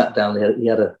sat down there. He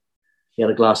had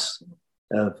a glass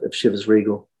of Chivas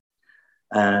Regal,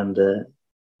 and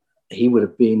he would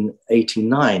have been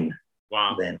 89.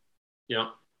 Wow. Then. Yeah.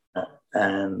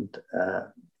 And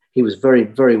he was very,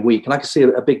 very weak, and I could see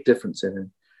a big difference in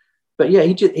him. But yeah,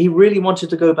 he really wanted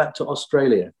to go back to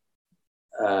Australia,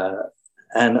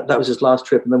 and that was his last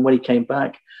trip. And then when he came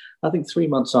back, I think 3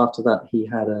 months after that, he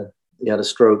had a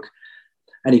stroke,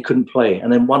 and he couldn't play.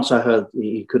 And then once I heard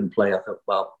he couldn't play, I thought,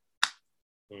 well,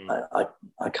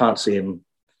 I can't see him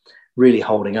really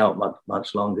holding out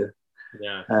much longer.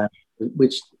 Yeah.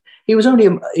 Which he was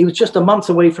just a month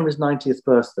away from his 90th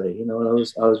birthday. And I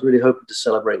was really hoping to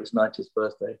celebrate his 90th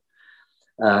birthday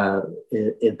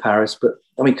in Paris. But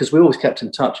I mean, because we always kept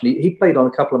in touch, and he played on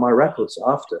a couple of my records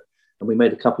after, and we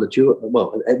made a couple of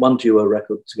one duo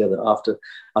record together after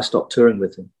I stopped touring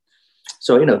with him.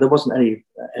 So there wasn't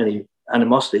any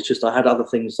animosity. It's just I had other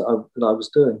things that I was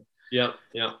doing. Yeah,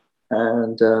 yeah.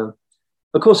 And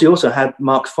of course, he also had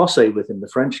Marc Fossé with him, the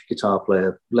French guitar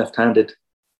player, left-handed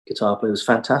guitar player. It was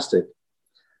fantastic.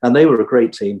 And they were a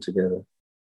great team together.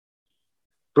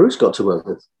 Bruce got to work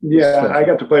with. Yeah, I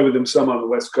got to play with him some on the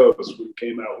West Coast when he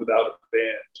came out without a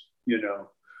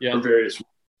band, for various reasons.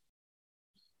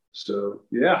 So,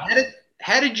 yeah.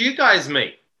 How did you guys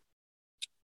meet?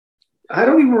 I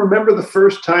don't even remember the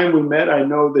first time we met. I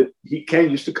know that he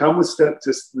used to come with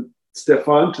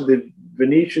Stefan to the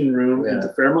Venetian room at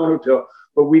the Fairmont Hotel,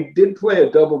 but we did play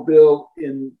a double bill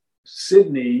in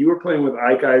Sydney. You were playing with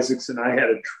Ike Isaacs, and I had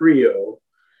a trio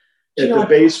at the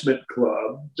Basement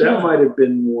Club. That might have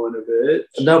been one of it.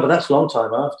 No, but that's a long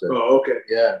time after. Oh, okay.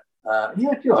 Yeah.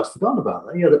 I've forgotten about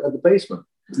that. Yeah, at the Basement.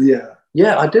 Yeah.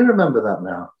 Yeah, I do remember that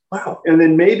now. Wow. And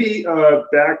then maybe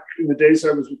back in the days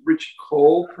I was with Richie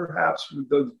Cole, perhaps, with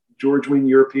those George Wing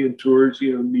European tours,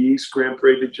 Nice, Grand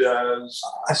Prix de Jazz.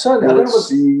 I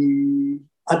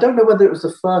don't know whether it was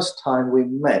the first time we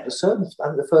met, but certainly I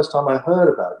think the first time I heard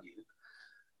about you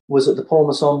was at the Paul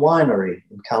Masson Winery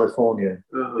in California.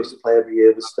 We used to play every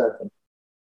year with Stefan.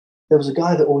 There was a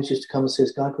guy that always used to come and see,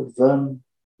 this guy called Vern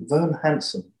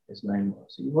Hansen, his name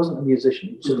was. He wasn't a musician,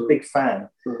 he was just a big fan.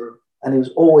 And he was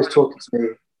always talking to me,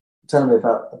 telling me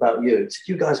about you. He said,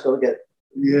 you guys got to get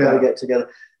together.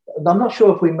 And I'm not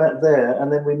sure if we met there,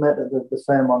 and then we met at the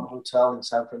Fairmont Hotel in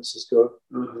San Francisco.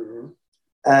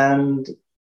 And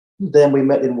then we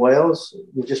met in Wales.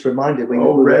 You just reminded me.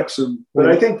 Wrexham. But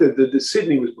I think that the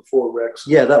Sydney was before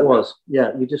Wrexham. Yeah, that was.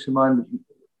 Yeah, you just reminded me.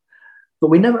 But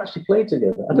we never actually played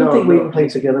together. I don't think we even played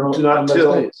together on those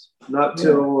days. Not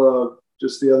till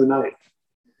just the other night.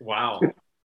 Wow.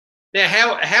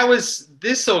 Now, how is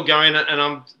this all going? And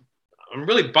I'm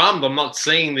really bummed I'm not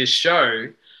seeing this show.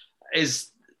 Is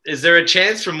there a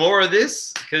chance for more of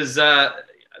this? Because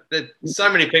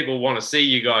so many people want to see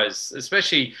you guys,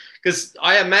 especially because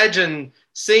I imagine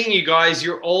seeing you guys,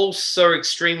 you're all so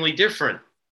extremely different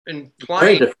and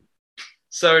playing.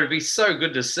 So it'd be so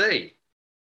good to see.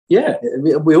 Yeah,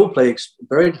 we all play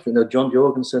very different. John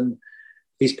Jorgensen,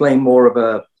 he's playing more of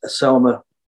a Selma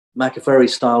McAfee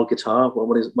style guitar,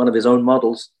 one of his own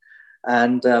models.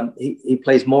 And he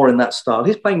plays more in that style.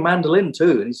 He's playing mandolin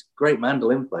too, and he's a great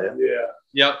mandolin player. Yeah.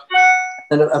 Yep.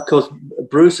 And of course,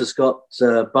 Bruce has got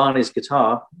Barney's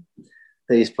guitar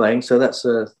that he's playing, so that's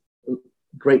a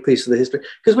great piece of the history.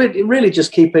 Because we're really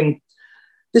just keeping.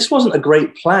 This wasn't a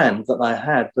great plan that I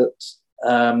had, but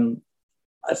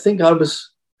I think I was.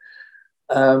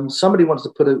 Somebody wanted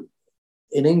to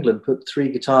in England put 3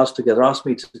 guitars together. Asked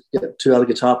me to get 2 other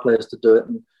guitar players to do it,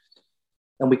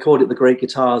 and we called it the Great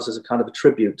Guitars as a kind of a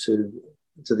tribute to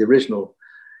the original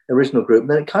group. And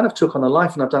then it kind of took on a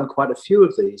life, and I've done quite a few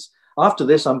of these. After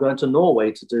this, I'm going to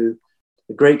Norway to do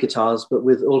the Great Guitars, but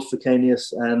with Ulf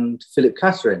Vikenius and Philip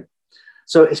Catherine.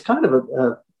 So it's kind of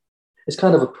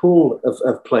a pool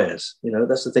of players.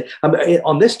 That's the thing.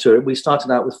 On this tour, we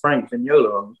started out with Frank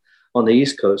Vignola on the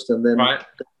East Coast, and then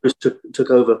Bruce took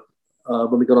over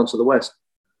when we got onto the West.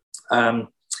 So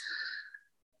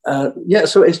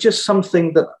it's just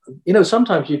something that,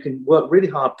 sometimes you can work really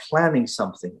hard planning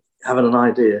something, having an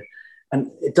idea, and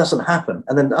it doesn't happen.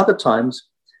 And then other times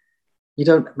you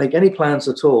don't make any plans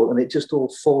at all, and it just all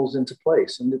falls into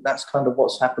place. And that's kind of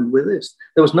what's happened with this.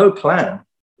 There was no plan.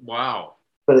 Wow.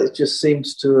 But it just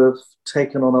seems to have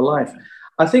taken on a life.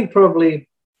 I think probably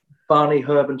Barney,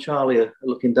 Herb, and Charlie are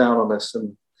looking down on us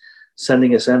and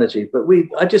sending us energy. But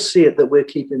I just see it that we're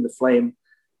keeping the flame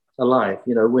alive.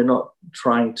 We're not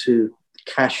trying to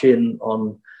cash in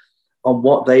on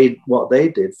what they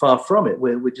did. Far from it.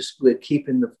 We're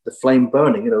keeping the flame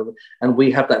burning. And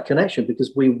we have that connection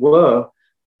because we were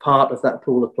part of that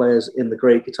pool of players in the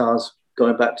Great Guitars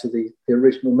going back to the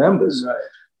original members. Right.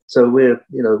 So we're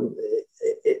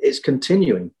it's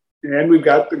continuing. And we've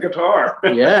got the guitar.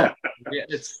 Yeah.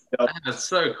 It's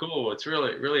so cool. It's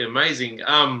really, really amazing.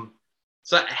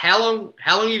 So how long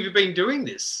have you been doing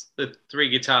this, the 3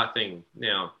 guitar thing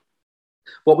now?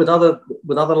 What, with other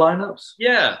lineups?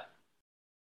 Yeah.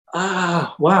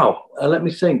 Wow. Let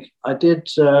me think. I think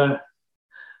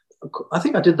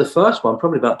I did the first one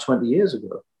probably about 20 years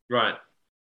ago. Right.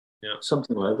 Yeah.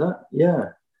 Something like that.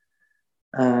 Yeah.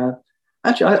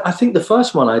 Actually, I think the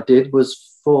first one I did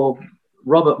was for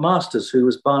Robert Masters, who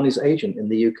was Barney's agent in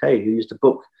the UK, who used to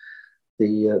book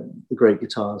the Great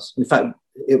Guitars. In fact,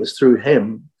 it was through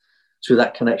him, through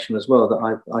that connection as well,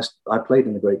 that I played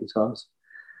in the Great Guitars.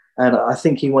 And I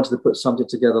think he wanted to put something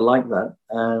together like that.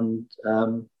 And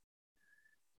and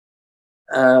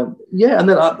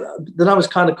then I was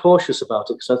kind of cautious about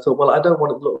it because I thought, well, I don't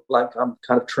want it to look like I'm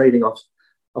kind of trading off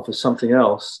of something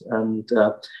else. And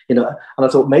and I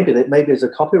thought maybe there's a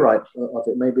copyright of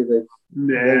it. Maybe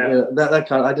that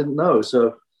kind of, I didn't know.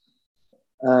 So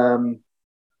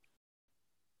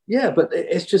but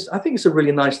it's just, I think it's a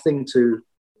really nice thing to,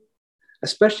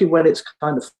 especially when it's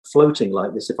kind of floating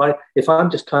like this. If I'm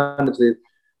just kind of the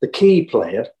key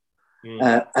player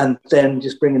and then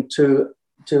just bringing two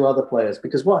other players,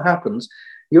 because what happens,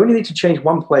 you only need to change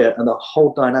one player and the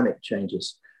whole dynamic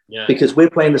changes. Yeah. Because we're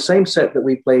playing the same set that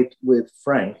we played with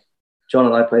Frank. John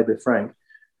and I played with Frank.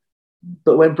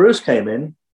 But when Bruce came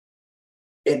in,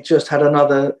 it just had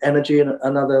another energy and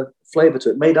another flavor to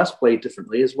it. It made us play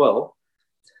differently as well.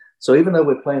 So even though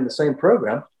we're playing the same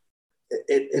program,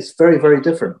 it's very, very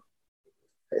different.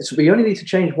 We only need to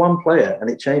change one player and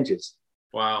it changes.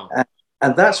 Wow.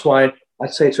 And that's why I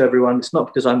say to everyone, it's not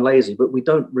because I'm lazy, but we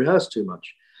don't rehearse too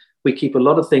much. we keep a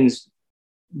lot of things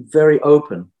very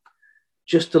open,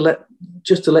 just to let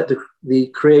the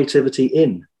creativity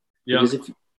in. Yeah.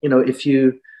 Because if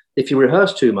you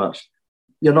rehearse too much,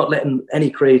 you're not letting any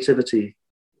creativity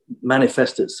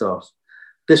manifest itself.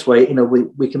 This way,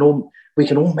 we can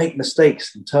all make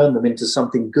mistakes and turn them into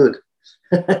something good.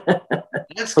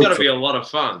 That's got to be a lot of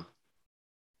fun.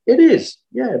 It is,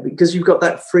 yeah, because you've got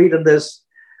that freedom. There's,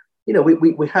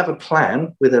 we have a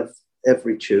plan with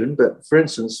every tune, but for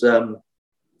instance,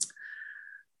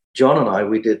 John and I,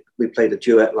 we played a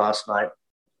duet last night,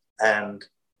 and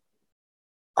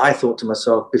I thought to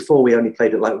myself, before we only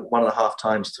played it like 1.5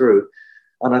 times through,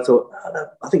 and I thought,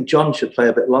 I think John should play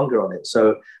a bit longer on it.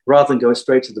 So rather than going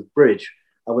straight to the bridge,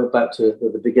 I went back to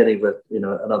the beginning with,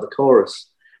 another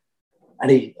chorus. And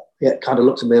he kind of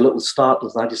looked at me a little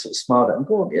startled, and I just sort of smiled at him.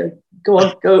 Go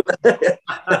on, go.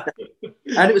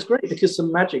 And it was great because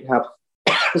some magic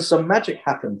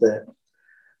happened there.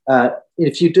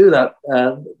 If you do that,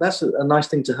 that's a nice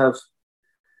thing to have.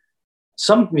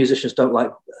 Some musicians don't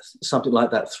like something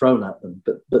like that thrown at them,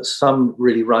 but some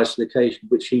really rise to the occasion,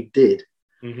 which he did.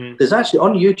 Mm-hmm. There's actually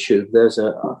on YouTube.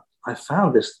 I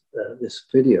found this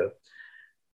video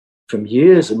from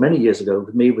many years ago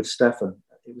with me with Stefan.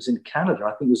 It was in Canada.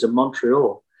 I think it was in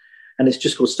Montreal, and it's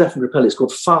just called Stefan Grappelli. It's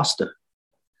called Faster.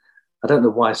 I don't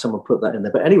know why someone put that in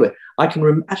there, but anyway, I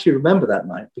can actually remember that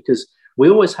night because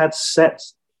we always had set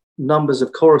numbers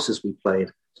of choruses we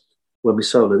played when we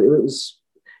soloed.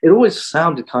 It always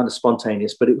sounded kind of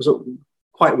spontaneous, but it was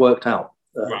quite worked out.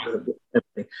 Everything.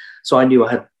 So I knew I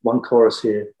had one chorus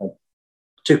here, and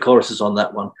 2 choruses on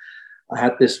that one. I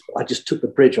had this. I just took the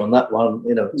bridge on that one,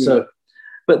 So,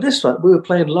 but this one we were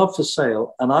playing "Love for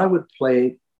Sale," and I would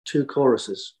play 2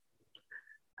 choruses,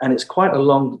 and it's quite a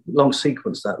long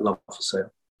sequence, that "Love for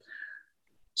Sale."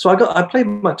 So I played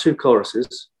my 2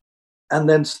 choruses, and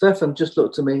then Stefan just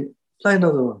looked at me, play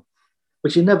another one,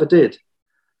 which he never did.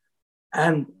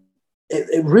 And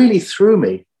it really threw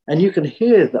me. And you can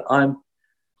hear that I'm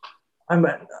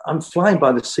flying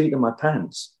by the seat of my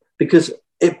pants because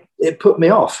it put me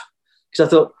off. Because I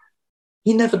thought,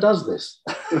 he never does this.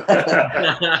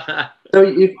 So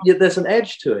there's an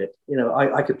edge to it.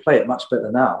 I could play it much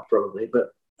better now, probably,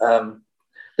 but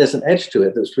there's an edge to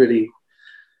it that's really,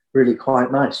 really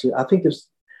quite nice. I think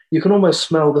you can almost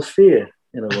smell the fear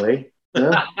in a way.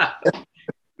 Yeah.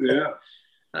 Yeah.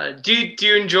 Do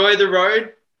you enjoy the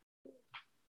road?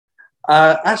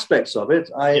 Aspects of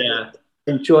it. I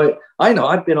enjoy. I know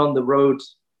I've been on the road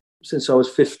since I was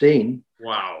 15.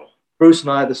 Wow. Bruce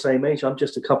and I are the same age. I'm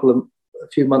just a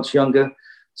few months younger.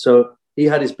 So he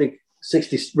had his big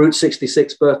Route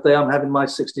 66 birthday. I'm having my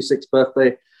 66th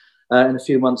birthday in a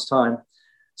few months' time.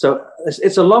 So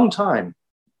it's a long time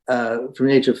from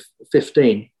the age of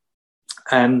 15.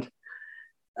 And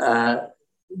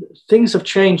things have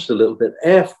changed a little bit.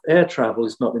 Air travel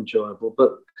is not enjoyable,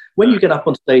 but when you get up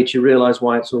on stage, you realize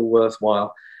why it's all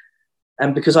worthwhile.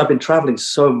 And because I've been traveling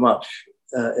so much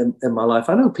in my life,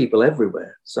 I know people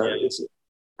everywhere. So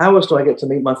how else do I get to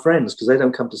meet my friends? Because they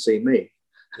don't come to see me.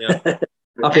 Yeah.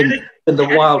 Up in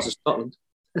the wilds of Scotland.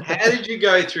 How did you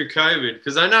go through COVID?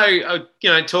 Because I know,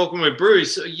 talking with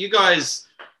Bruce, you guys,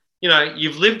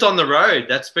 you've lived on the road.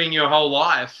 That's been your whole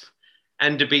life.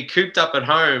 And to be cooped up at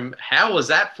home, how was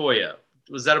that for you?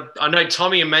 I know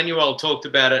Tommy Emmanuel talked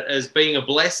about it as being a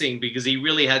blessing because he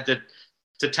really had to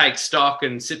take stock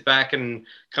and sit back and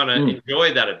kind of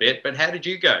enjoy that a bit. But how did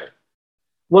you go?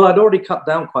 Well, I'd already cut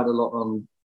down quite a lot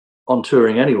on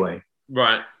touring anyway.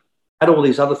 Right. I had all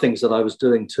these other things that I was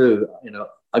doing too.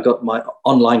 I got my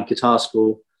online guitar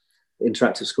school,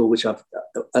 interactive school, which I've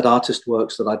at Artist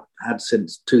Works that I've had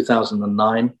since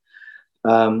 2009.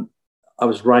 I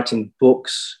was writing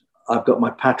books. I've got my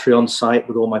Patreon site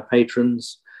with all my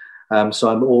patrons. So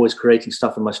I'm always creating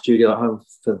stuff in my studio at home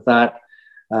for that.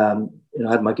 I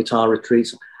had my guitar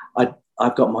retreats.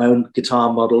 I've got my own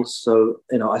guitar models. So,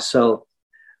 I sell,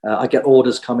 I get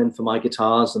orders come in for my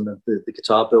guitars and the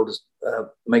guitar builders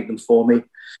make them for me.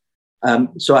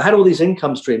 So I had all these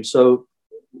income streams. So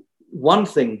one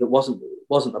thing that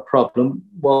wasn't a problem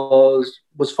was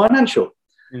financial.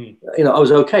 I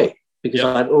was okay because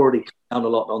I'd already cut down a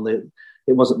lot on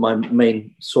it wasn't my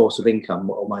main source of income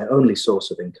or my only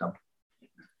source of income.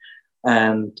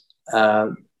 And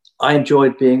I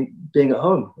enjoyed being at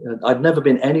home. I'd never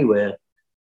been anywhere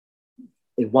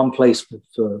in one place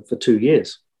for 2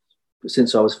 years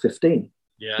since I was 15.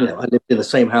 Yeah. I lived in the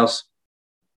same house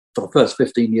for the first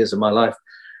 15 years of my life,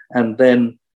 and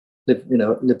then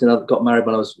got married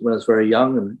when I was very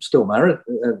young, and still married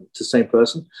to the same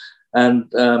person.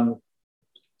 And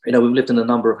we've lived in a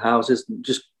number of houses,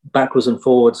 just backwards and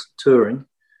forwards touring.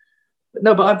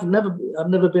 No, but I've never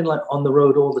been like on the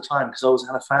road all the time because I always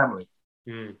had a family.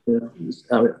 Mm.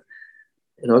 I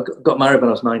got married when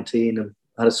I was 19 and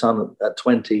had a son at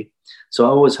 20. So I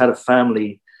always had a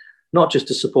family, not just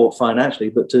to support financially,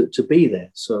 but to be there.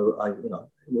 So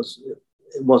it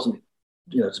wasn't,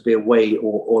 to be away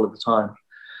all of the time.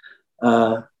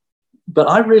 But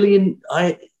I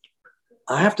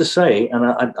have to say, and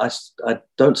I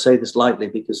don't say this lightly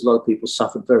because a lot of people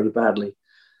suffered very badly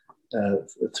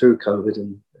through COVID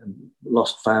and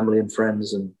lost family and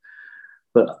friends,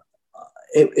 but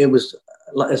it was,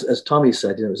 as Tommy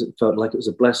said, it felt like it was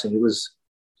a blessing.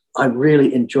 I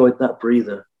really enjoyed that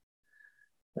breather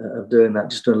of doing that,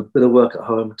 just doing a bit of work at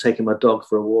home, taking my dog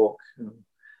for a walk.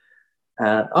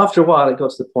 And after a while, it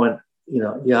got to the point,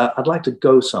 I'd like to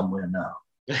go somewhere now.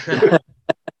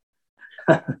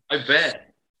 I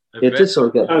bet. It did sort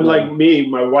of get. Unlike me,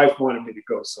 my wife wanted me to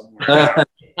go somewhere.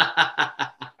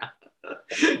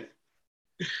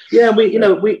 Yeah, we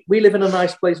live in a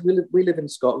nice place. We live in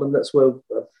Scotland. That's where I've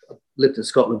lived in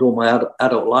Scotland all my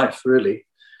adult life, really.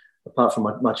 Apart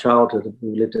from my childhood,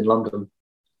 we lived in London,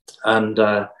 and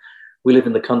we live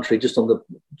in the country, just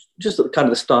at kind of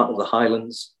the start of the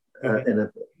Highlands. Even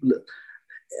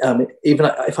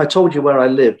if I told you where I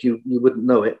lived, you wouldn't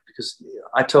know it, because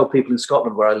I tell people in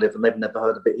Scotland where I live, and they've never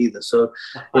heard of it either. So,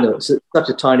 it's such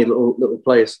a tiny little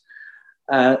place.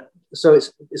 So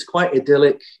it's quite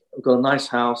idyllic. I've got a nice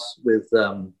house with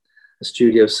a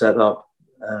studio set up,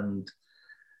 and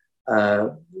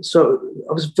so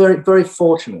I was very, very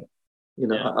fortunate.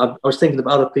 I was thinking of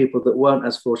other people that weren't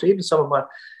as fortunate, even some of my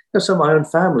own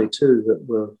family too, that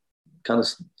were kind of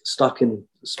stuck in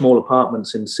small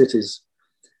apartments in cities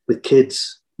with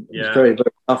kids. It was very,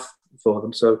 very tough for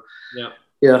them. So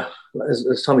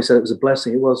as Tommy said, it was a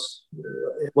blessing. It was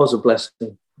a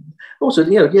blessing. Also,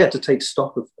 you had to take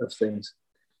stock of things.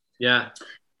 Yeah.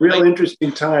 Real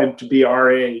interesting time to be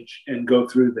our age and go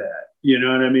through that. You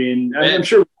know what I mean? I'm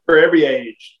sure for every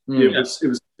age it was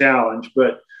a challenge,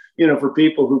 but for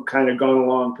people who've kind of gone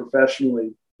along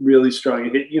professionally really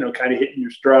strong, kind of hitting your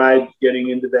stride, getting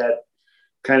into that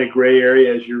kind of gray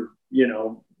area as you're,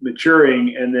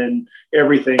 maturing, and then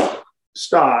everything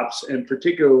stops. And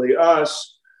particularly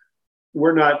us,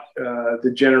 we're not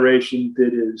the generation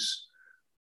that is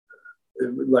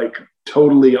like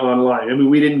totally online. I mean,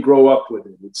 we didn't grow up with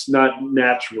it. It's not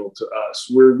natural to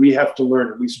us. We have to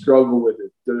learn it. We struggle with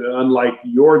it, unlike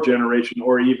your generation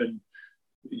or even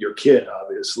your kid,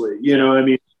 obviously. I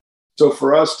mean, so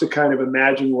for us to kind of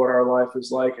imagine what our life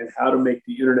is like and how to make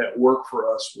the internet work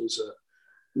for us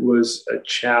was a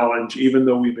challenge, even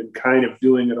though we've been kind of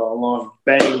doing it all along,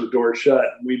 banging the door shut,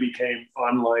 and we became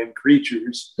online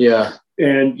creatures. Yeah.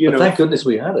 And, but thank goodness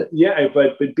we had it. Yeah.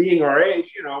 But being our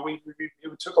age,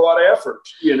 it took a lot of effort,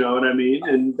 you know what I mean?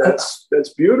 And that's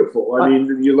beautiful. I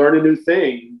mean, you learn a new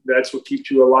thing. That's what keeps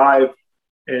you alive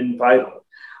and vital.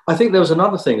 I think there was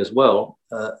another thing as well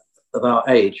of our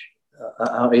age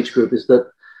group, is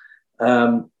that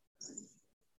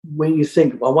when you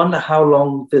think, I wonder how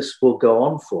long this will go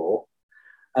on for,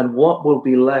 and what will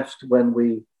be left when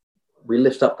we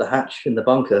lift up the hatch in the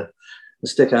bunker and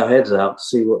stick our heads out to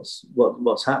see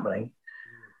what's happening.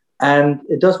 And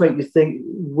it does make you think,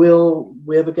 will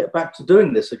we ever get back to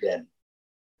doing this again?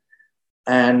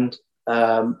 And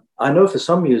I know for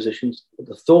some musicians,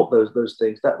 the thought those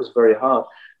things, that was very hard.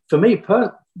 For me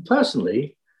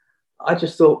personally, I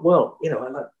just thought, well, I had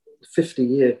a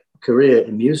 50-year career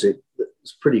in music.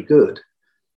 That's pretty good,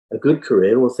 a good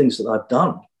career, all the things that I've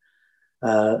done.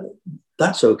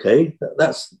 That's okay.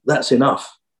 That's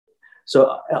enough.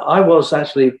 So I was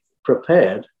actually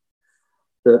prepared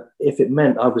that if it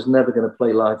meant I was never going to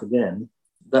play live again,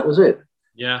 that was it.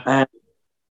 Yeah. And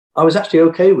I was actually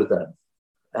okay with that.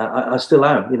 I still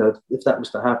am, if that was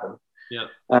to happen. Yeah.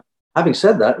 Having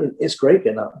said that, it's great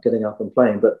getting up and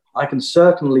playing, but I can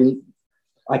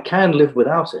live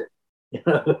without it.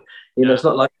 It's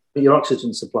not like your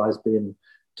oxygen supply is being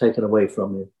taken away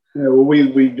from you. Yeah, well,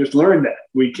 we just learned that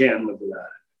we can live without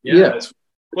it. Yeah.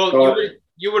 Well,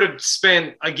 you would have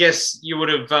spent, I guess, you would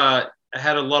have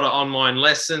had a lot of online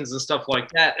lessons and stuff like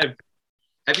that.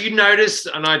 Have you noticed,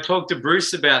 and I talked to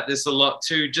Bruce about this a lot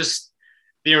too, just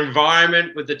the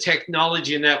environment with the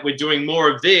technology and that we're doing more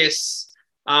of this,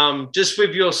 just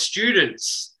with your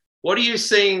students. What are you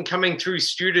seeing coming through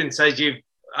students as you've,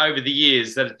 over the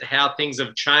years, that how things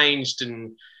have changed,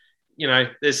 and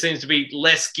there seems to be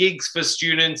less gigs for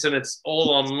students, and it's all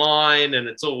online and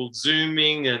it's all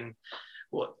Zooming, and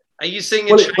what are you seeing?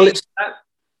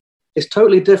 It's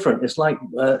totally different. It's like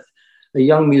a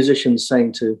young musician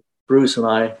saying to Bruce and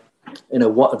I,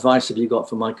 what advice have you got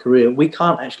for my career? We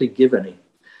can't actually give any,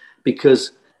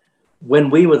 because when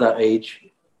we were that age,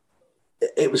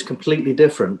 it was completely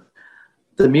different.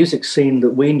 The music scene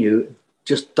that we knew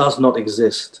just does not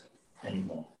exist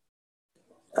anymore.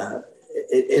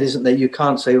 It isn't that you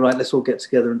can't say, right, let's all get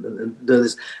together and do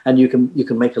this, and you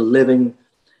can make a living.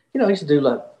 I used to do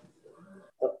like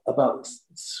about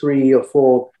 3 or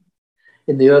 4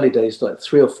 in the early days, like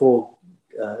 3 or 4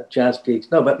 jazz gigs.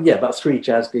 No, but yeah, about 3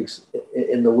 jazz gigs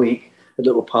in the week at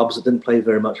little pubs that didn't pay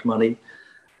very much money.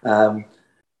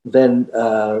 Then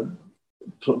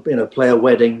play a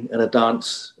wedding and a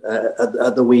dance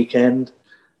at the weekend,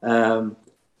 and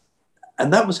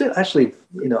that was it. Actually,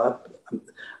 I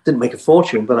didn't make a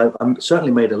fortune, but I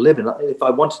certainly made a living. If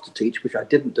I wanted to teach, which I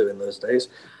didn't do in those days,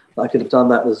 I could have done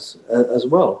that as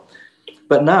well.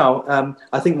 But now,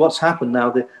 I think what's happened now,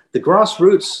 the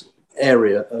grassroots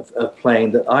area of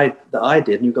playing that I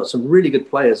did, and you've got some really good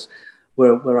players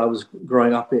where I was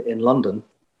growing up in London,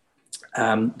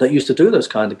 that used to do those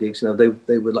kind of gigs.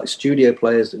 They were like studio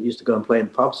players that used to go and play in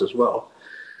pubs as well,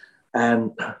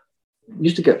 and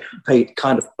used to get paid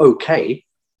kind of okay.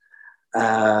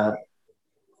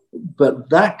 But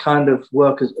that kind of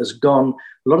work has gone.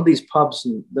 A lot of these pubs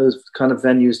and those kind of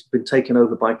venues have been taken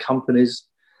over by companies.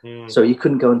 So you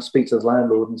couldn't go and speak to the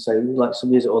landlord and say, "Would you like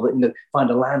some music?" Or find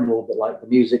a landlord that liked the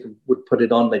music and would put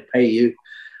it on. They pay you.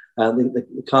 They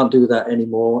can't do that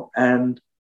anymore. And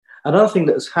another thing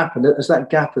that has happened, as that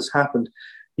gap has happened,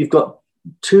 you've got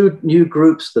 2 new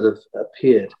groups that have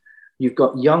appeared. You've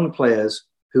got young players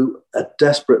who are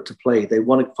desperate to play. They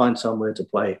want to find somewhere to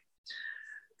play.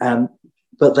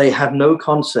 But they have no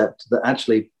concept that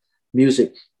actually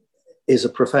music is a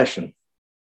profession.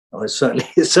 Well, it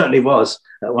certainly was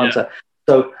at one time.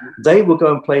 So they will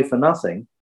go and play for nothing,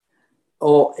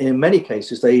 or in many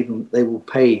cases they will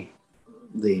pay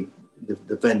the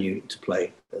venue to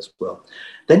play as well.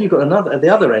 Then you've got at the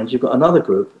other end, you've got another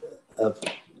group of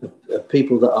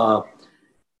people that are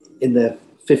in their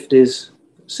 50s,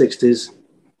 60s,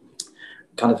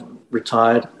 kind of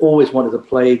retired, always wanted to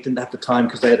play, didn't have the time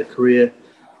because they had a career.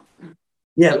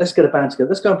 Yeah, let's get a band together.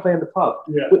 Let's go and play in the pub.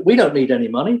 Yeah. We don't need any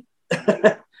money,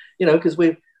 because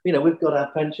we've got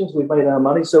our pensions, we've made our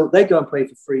money, so they go and play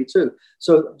for free too.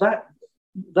 So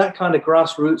that kind of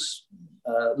grassroots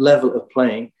level of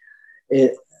playing,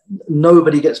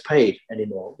 nobody gets paid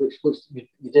anymore, which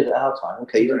you did at our time.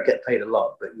 Okay, you don't get paid a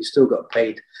lot, but you still got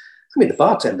paid. I mean, the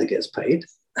bartender gets paid.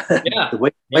 Yeah.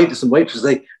 The waiters and waitresses,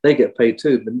 they get paid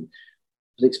too, but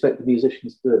they expect the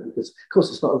musicians to do it because, of course,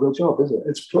 it's not a real job, is it?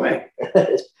 It's playing.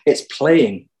 It's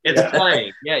playing. It's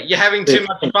playing. Yeah, you're having too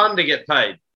much fun to get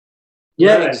paid.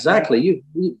 Yeah, right. Exactly.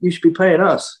 You should be paying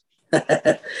us.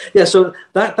 Yeah, so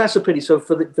that's a pity. So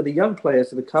for the young players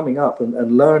that are coming up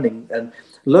and learning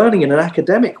in an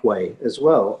academic way as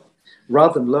well,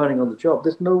 rather than learning on the job,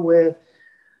 there's nowhere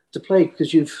to play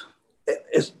because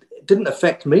it didn't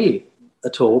affect me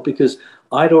at all because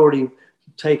I'd already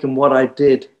taken what I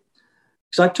did.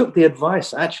 Because I took the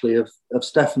advice actually of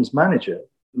Stefan's manager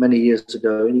many years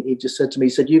ago, and he just said to me, he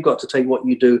said, "You've got to take what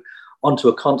you do onto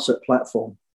a concert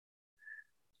platform."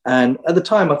 And at the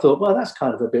time I thought, well, that's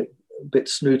kind of a bit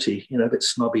snooty, a bit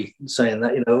snobby saying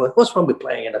that, what's wrong with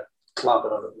playing in a club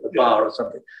or a bar or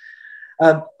something?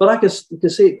 But I could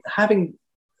see having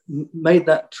made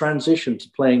that transition to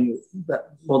playing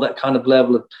that kind of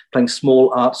level of playing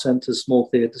small art centres, small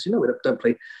theatres. We don't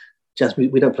play jazz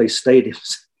music, we don't play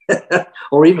stadiums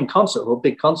or even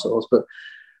big concert halls, but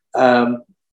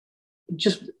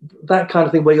just that kind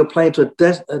of thing where you're playing to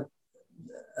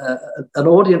an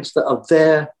audience that are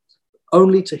there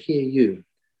only to hear you.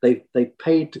 They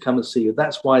paid to come and see you.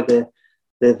 That's why they're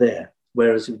there.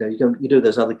 Whereas you do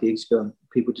those other gigs,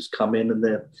 people just come in and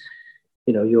they're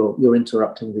you're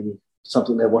interrupting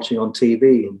something they're watching on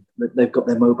TV, and they've got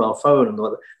their mobile phone and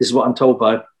all that. This is what I'm told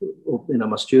by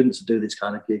my students to do these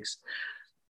kind of gigs.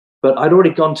 But I'd already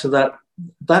gone to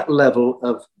that level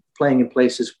of playing in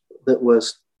places that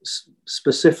was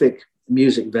specific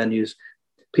music venues.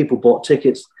 People bought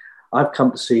tickets. I've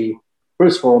come to see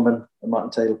Bruce Foreman and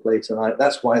Martin Taylor play tonight.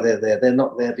 That's why they're there. They're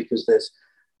not there because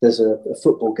there's a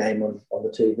football game on the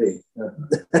TV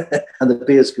and the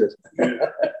beer's good.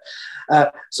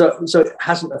 So it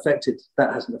hasn't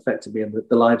affected me in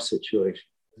the live situation.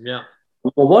 Yeah.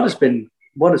 Well, what has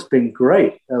been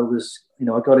great was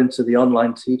I got into the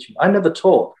online teaching. I never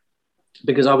taught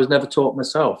because I was never taught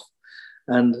myself,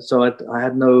 and so I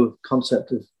had no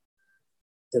concept of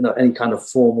any kind of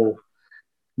formal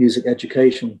music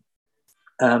education.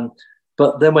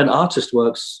 But then when Artist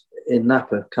Works in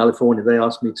Napa, California, they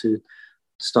asked me to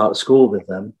start a school with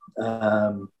them.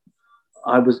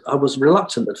 I was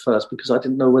reluctant at first because I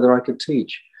didn't know whether I could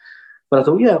teach. But I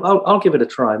thought, yeah, I'll give it a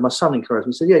try. My son encouraged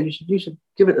me. He said, yeah, you should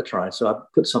give it a try. So I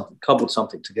cobbled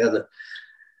something together.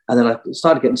 And then I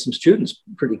started getting some students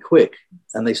pretty quick,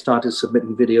 and they started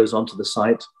submitting videos onto the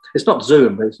site. It's not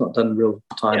Zoom, but it's not done in real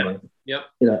time. Yeah.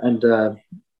 You know,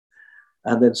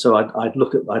 and then so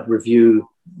I'd review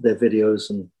their videos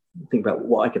and think about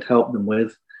what I could help them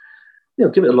with. You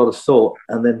know, give it a lot of thought,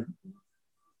 and then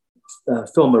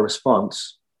film a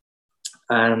response.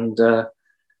 And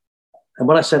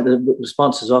when I sent the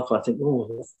responses off, I think,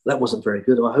 oh, that wasn't very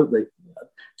good. I hope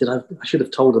I should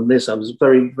have told them this. I was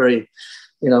very, very,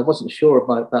 you know, I wasn't sure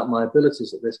about my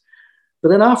abilities at this. But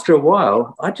then after a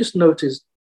while, I just noticed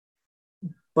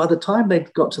by the time they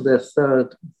got to their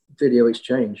third video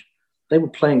exchange, they were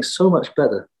playing so much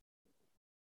better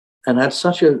and had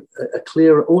such a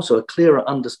clearer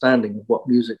understanding of what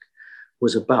music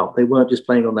was about. They weren't just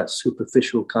playing on that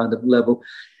superficial kind of level,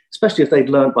 especially if they'd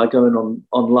learned by going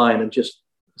online and just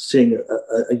seeing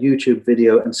a YouTube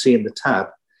video and seeing the tab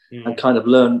and kind of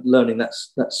learning that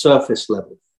surface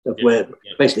level of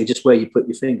basically just where you put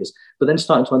your fingers, but then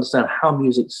starting to understand how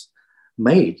music's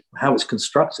made, how it's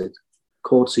constructed,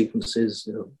 chord sequences,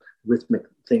 you know, rhythmic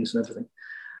things and everything,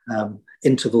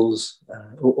 intervals,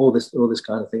 all this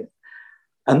kind of thing.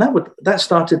 And I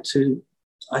started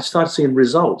seeing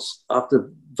results after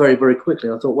very, very quickly.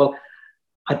 I thought, well,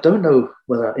 I don't know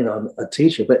whether, you know, I'm a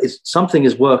teacher, but something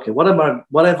is working.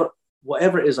 Whatever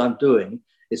it is I'm doing,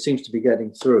 it seems to be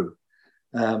getting through.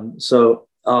 So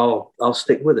I'll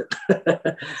stick with it.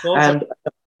 Awesome. And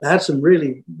I had some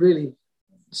really, really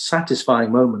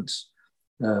satisfying moments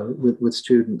with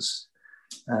students,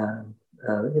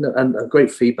 you know, and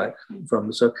great feedback from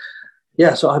them. So,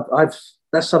 yeah, so I've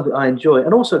that's something I enjoy.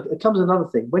 And also, it comes another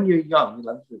thing. When you're young,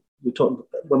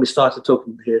 when we started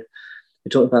talking here, we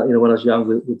talked about, you know, when I was young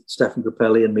with Stefan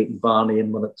Grappelli and meeting Barney,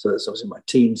 and so I was in my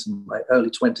teens and my early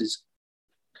 20s.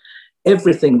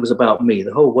 Everything was about me.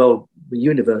 The whole world, the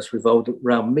universe revolved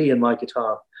around me and my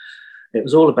guitar. It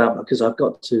was all about, because I've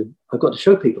got to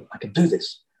show people I can do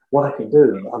this, what I can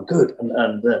do, and I'm good,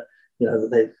 and you know,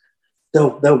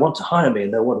 they'll want to hire me,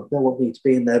 and they'll want me to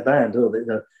be in their band. Or you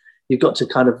know, you've got to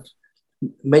kind of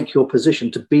make your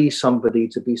position to be somebody,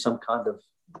 to be some kind of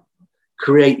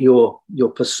create your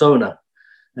persona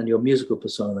and your musical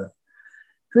persona.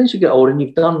 And as you get older and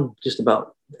you've done just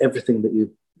about everything that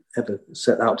you ever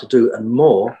set out to do and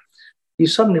more, you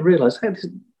suddenly realize, hey,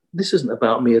 this isn't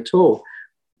about me at all.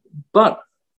 But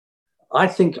I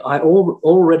think I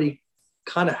already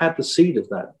kind of had the seed of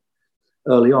that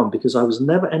early on, because I was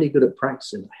never any good at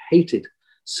practicing. I hated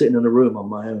sitting in a room on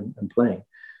my own and playing.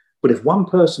 But if one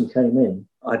person came in,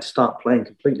 I'd start playing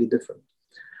completely different.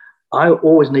 I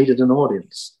always needed an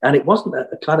audience. And it wasn't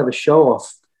a kind of a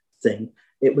show-off thing.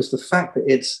 It was the fact that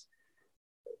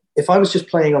if I was just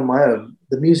playing on my own,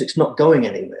 the music's not going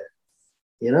anywhere.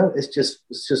 You know, it's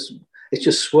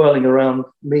just swirling around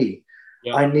me.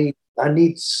 Yeah. I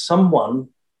need someone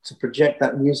to project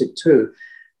that music to.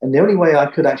 And the only way I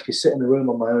could actually sit in a room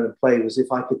on my own and play was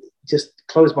if I could just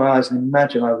close my eyes and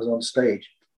imagine I was on stage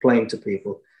playing to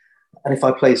people. And if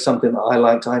I played something that I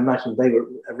liked, I imagined they were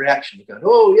a reaction, going,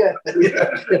 "Oh yeah,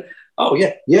 yeah. Oh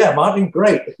yeah, Martin,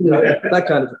 great," you know, that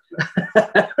kind of.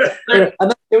 And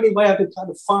that's the only way I could kind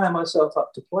of fire myself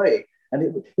up to play.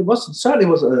 And it certainly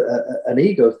wasn't an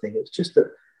ego thing. It's just that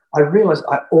I realized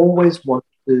I always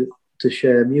wanted to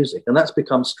share music, and that's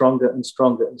become stronger and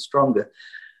stronger and stronger.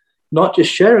 Not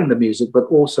just sharing the music, but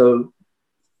also,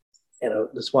 you know,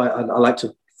 that's why I like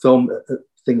to film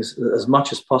things as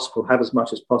much as possible, have as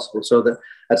much as possible, so that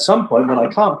at some point when I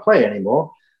can't play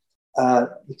anymore, you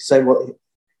can say, well,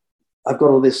 I've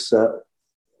got all these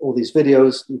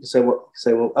videos. You can say,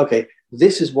 well, okay,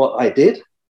 this is what I did,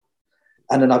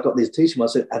 and then I've got these teaching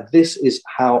myself, and this is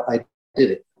how I did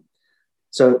it.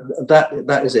 So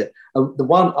that is it. The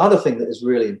one other thing that is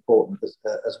really important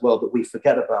as well that we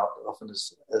forget about often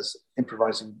as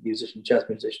improvising musicians, jazz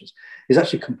musicians, is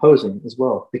actually composing as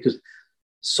well, because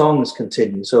songs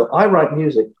continue. So I write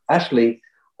music. Actually,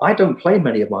 I don't play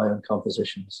many of my own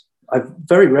compositions. I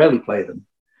very rarely play them,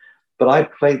 but I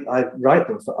write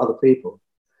them for other people.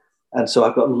 And so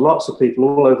I've got lots of people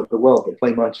all over the world that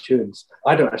play my tunes.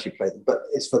 I don't actually play them, but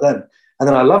it's for them. And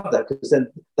then I love that, because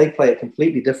then they play it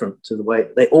completely different to the way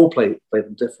they all play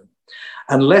them different.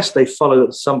 Unless they follow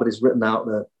somebody's written out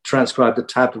transcribed a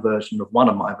tabbed version of one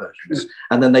of my versions,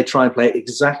 and then they try and play it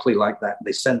exactly like that. And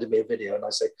they send me a video, and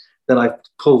then I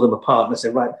pull them apart and I say,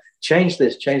 right, change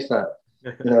this, change that.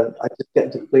 You know, I just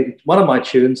get completely. One of my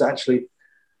tunes, actually,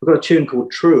 I've got a tune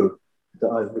called True that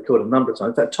I've recorded a number of times.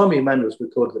 In fact, Tommy Emanuel's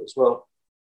recorded it as well.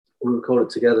 We recorded it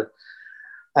together.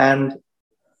 And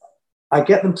I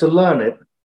get them to learn it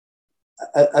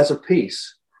as a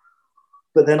piece,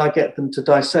 but then I get them to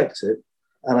dissect it.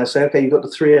 And I say, okay, you've got the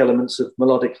three elements of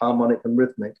melodic, harmonic, and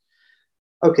rhythmic.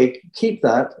 Okay, keep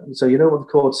that. So you know what the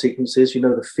chord sequence is, you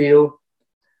know the feel.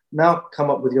 Now come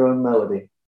up with your own melody.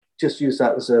 Just use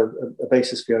that as a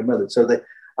basis for your own melody. So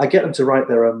I get them to write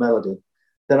their own melody.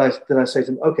 Then I say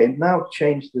to them, okay, now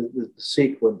change the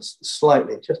sequence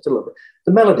slightly, just a little bit.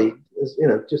 The melody is,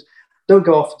 just don't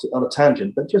go off on a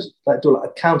tangent, but just do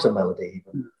a counter melody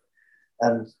even.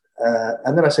 And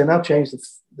then I say, now change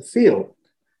the feel.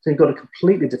 So you've got a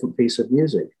completely different piece of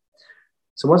music.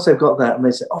 So once they've got that and they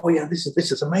say, oh yeah, this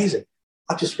is amazing.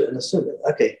 I've just written a song.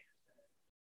 Okay,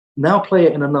 now play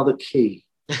it in another key.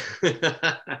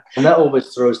 And that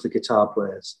always throws the guitar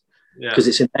players because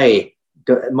it's in A,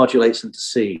 it modulates into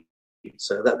C.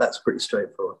 So that's pretty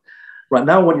straightforward. Right,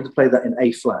 now I want you to play that in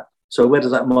A flat. So where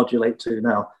does that modulate to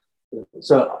now?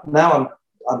 So now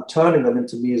I'm turning them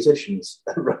into musicians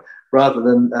rather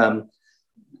than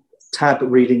tab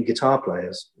reading guitar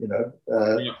players,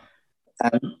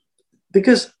 and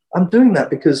because I'm doing that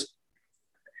because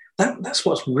that's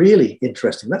what's really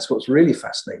interesting. That's what's really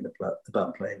fascinating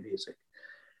about playing music.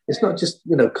 It's not just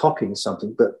copying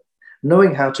something, but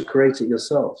knowing how to create it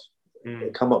yourself,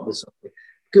 come up with something.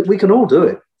 We can all do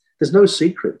it. There's no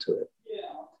secret to it.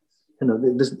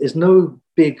 There's no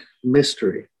big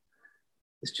mystery.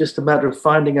 It's just a matter of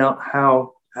finding out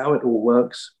how it all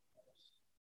works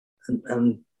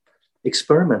and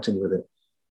experimenting with it.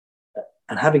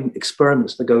 And having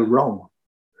experiments that go wrong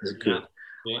is good.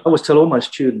 Yeah. I always tell all my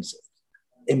students,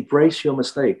 embrace your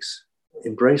mistakes,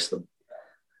 embrace them,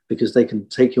 because they can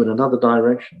take you in another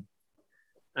direction.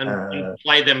 And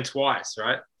play them twice,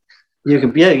 right? You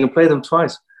can play them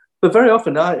twice. But very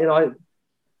often,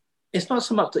 it's not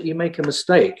so much that you make a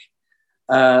mistake,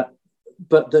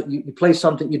 but that you play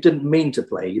something you didn't mean to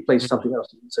play. You play something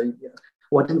else. So,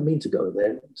 I didn't mean to go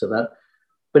there to that.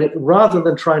 But rather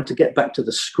than trying to get back to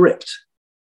the script,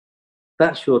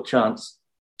 that's your chance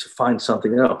to find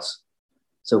something else.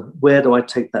 So where do I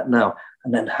take that now?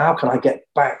 And then how can I get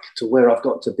back to where I've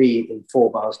got to be in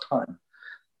 4 bars time?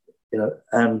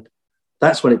 And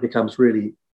that's when it becomes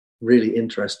really, really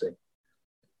interesting.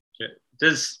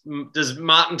 Does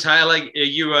Martin Taylor, are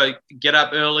you a get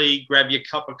up early, grab your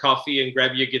cup of coffee and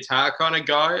grab your guitar kind of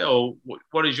guy? Or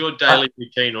what is your daily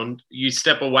routine on? You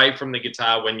step away from the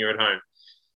guitar when you're at home?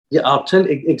 Yeah, I'll tell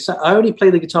you. I only play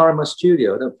the guitar in my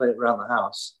studio. I don't play it around the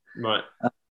house. Right.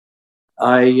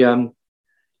 I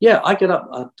get up.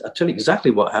 I'll tell you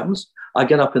exactly what happens. I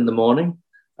get up in the morning.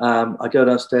 I go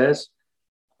downstairs.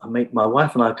 I make my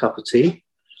wife and I a cup of tea.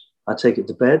 I take it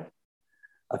to bed.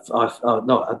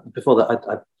 Before that,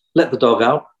 I let the dog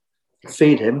out,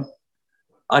 feed him.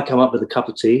 I come up with a cup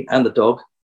of tea and the dog.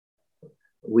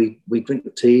 We drink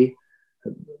the tea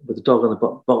with the dog on the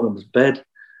bottom of his bed.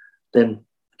 Then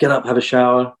get up, have a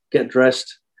shower, get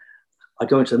dressed. I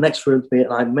go into the next room to me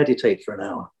and I meditate for an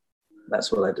hour.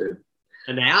 That's what I do.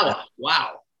 An hour?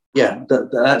 Wow. Yeah,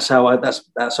 that's how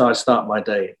I start my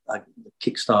day. I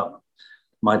kickstart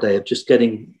my day of just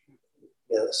getting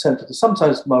centered.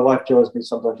 Sometimes my wife joins me,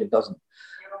 sometimes she doesn't,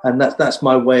 and that's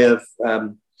my way of.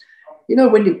 When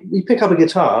you pick up a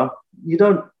guitar, you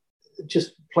don't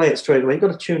just play it straight away. You've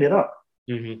got to tune it up.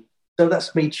 Mm-hmm. So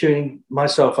that's me tuning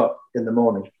myself up in the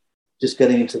morning, just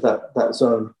getting into that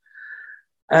zone,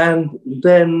 and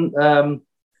then.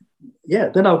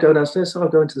 Then I'll go downstairs. So I'll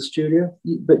go into the studio,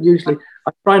 but usually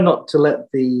I try not to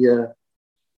let the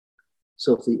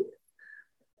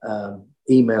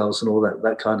emails and all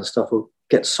that kind of stuff will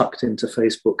get sucked into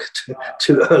Facebook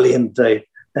too early in the day.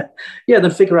 Then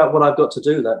figure out what I've got to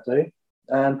do that day.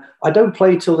 And I don't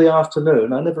play till the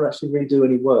afternoon. I never actually really do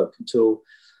any work until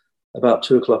about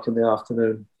 2:00 in the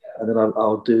afternoon. And then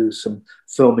I'll do some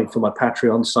filming for my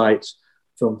Patreon site,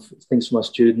 film things for my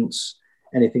students,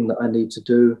 anything that I need to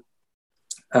do.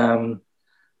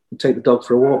 Take the dog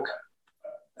for a walk.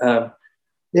 I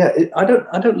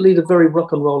don't lead a very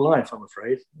rock and roll life, I'm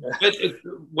afraid. But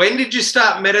when did you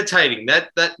start meditating?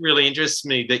 That really interests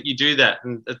me that you do that.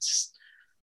 And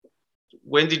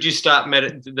when did you start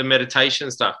the meditation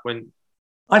stuff? When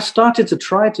I started to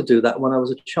try to do that when I was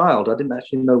a child. I didn't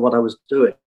actually know what I was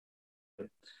doing.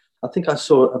 I think I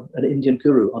saw an Indian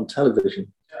guru on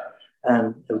television,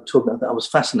 and they were talking about that. I was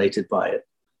fascinated by it,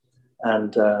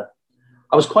 and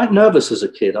I was quite nervous as a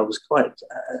kid. I was quite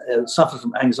suffered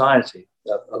from anxiety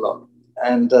a lot,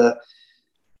 and it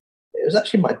was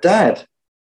actually my dad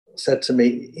said to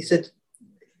me. He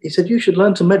said you should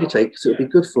learn to meditate because it'll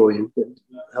be good for you,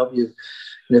 help you,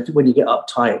 when you get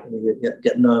uptight and you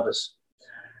get nervous.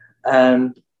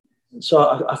 And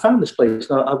so I found this place.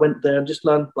 I went there and just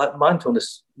learned like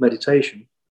mindfulness meditation,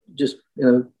 just,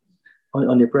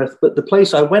 on your breath. But the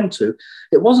place I went to,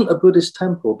 it wasn't a Buddhist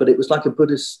temple, but it was like a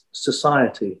Buddhist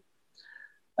society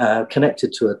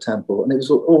connected to a temple. And it was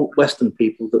all Western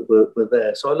people that were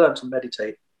there. So I learned to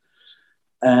meditate.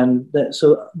 And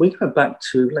so we go back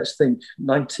to, let's think,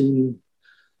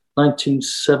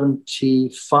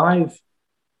 1975.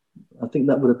 I think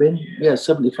that would have been,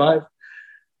 75.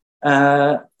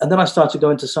 And then I started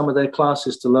going to some of their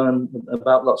classes to learn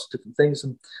about lots of different things.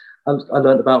 And I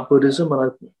learned about Buddhism,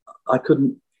 and I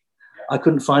couldn't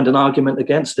find an argument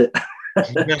against it.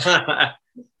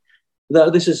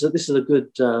 This is a good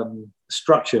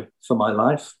structure for my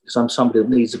life, because I'm somebody that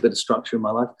needs a bit of structure in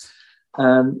my life.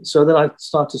 And so then I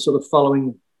started sort of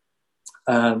following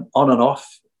on and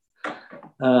off,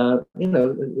 the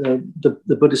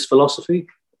Buddhist philosophy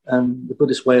and the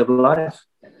Buddhist way of life,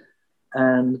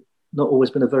 and not always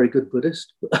been a very good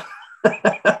Buddhist.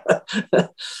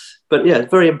 But yeah,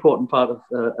 very important part of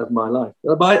my life.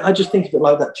 But I just think of it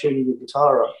like that, tuning your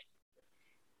guitar up.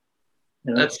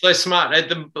 That's so smart.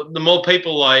 The more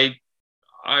people I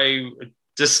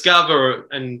discover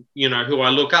and, who I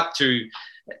look up to,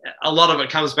 a lot of it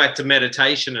comes back to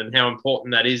meditation and how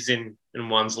important that is in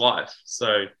one's life.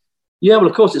 So, yeah, well,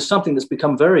 of course, it's something that's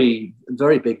become very,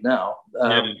 very big now.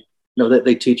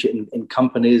 They teach it in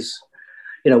companies.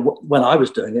 When I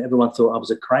was doing it, everyone thought I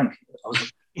was a crank.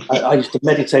 I used to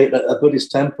meditate at a Buddhist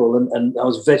temple, and I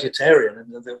was vegetarian, and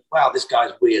they thought, wow, this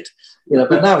guy's weird.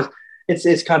 But now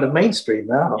it's kind of mainstream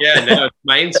now. Yeah, no, it's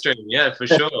mainstream. Yeah, for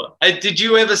sure. Did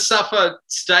you ever suffer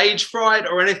stage fright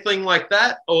or anything like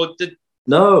that, or did?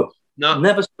 No,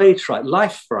 never stage fright.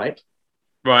 Life fright.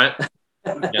 Right.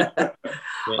 Yeah.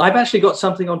 I've actually got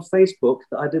something on Facebook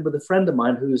that I did with a friend of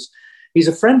mine he's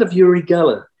a friend of Uri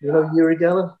Geller. You know Uri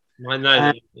Geller? I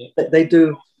know. They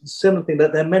do similar thing.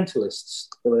 That they're mentalists,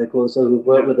 the way they call it, so who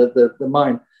work with the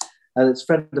mind. And it's a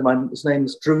friend of mine. His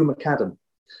name's Drew McAdam,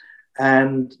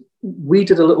 and we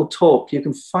did a little talk. You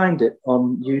can find it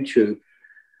on YouTube.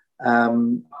 I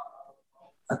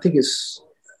think it's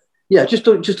just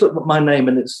look at my name,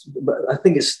 and I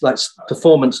think it's like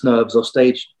performance nerves or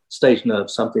stage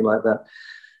nerves, something like that.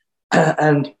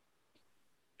 And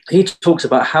he talks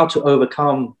about how to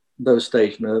overcome those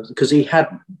stage nerves, because he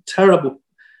had terrible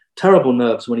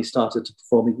nerves when he started to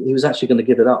perform. He was actually going to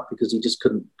give it up because he just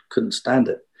couldn't stand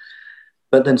it.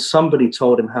 But then somebody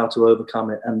told him how to overcome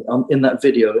it. And in that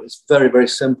video, it's very, very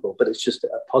simple, but it's just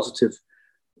a positive,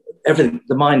 everything.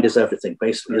 The mind is everything,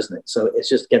 basically, isn't it? So it's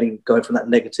just going from that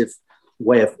negative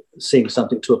way of seeing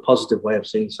something to a positive way of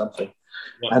seeing something.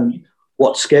 Yeah. And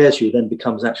what scares you then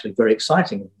becomes actually very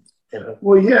exciting.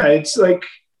 Well, yeah, it's like,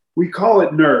 we call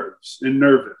it nerves and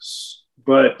nervous,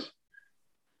 and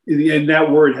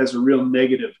that word has a real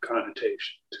negative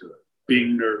connotation to it,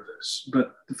 being nervous.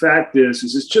 But the fact is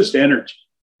it's just energy.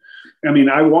 I mean,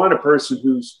 I want a person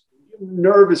who's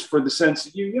nervous for the sense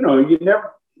that,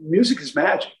 music is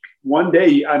magic. One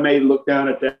day I may look down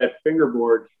at that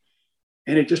fingerboard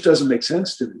and it just doesn't make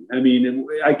sense to me. I mean,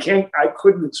 I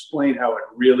couldn't explain how it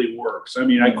really works. I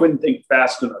mean, I couldn't think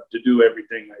fast enough to do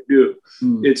everything I do.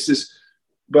 It's just,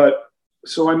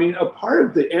 so I mean, a part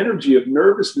of the energy of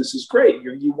nervousness is great.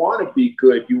 You want to be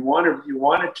good. You want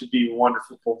it to be a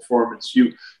wonderful performance.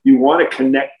 You want to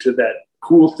connect to that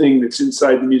cool thing that's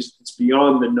inside the music, that's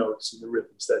beyond the notes and the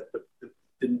rhythms, that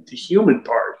the human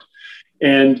part.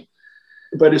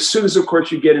 But as soon as, of course,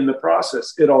 you get in the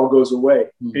process, it all goes away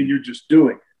and you're just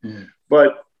doing it.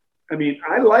 But I mean,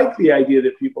 I like the idea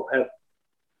that people have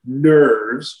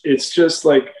nerves. It's just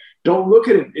like, don't look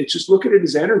at it. It's just look at it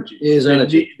as energy. It is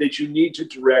energy that you need to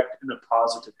direct in a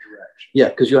positive direction. Yeah,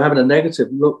 because you're having a negative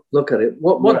look at it.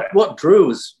 What Drew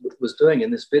was doing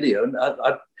in this video, and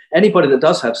anybody that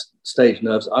does have stage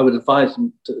nerves, I would advise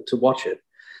them to watch it.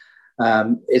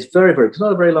 It's very, very. It's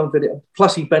not a very long video.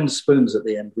 Plus, he bends spoons at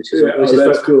the end, which is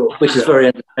cool. Which is very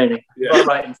entertaining.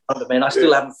 Right in front of me, and I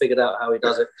still haven't figured out how he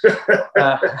does it,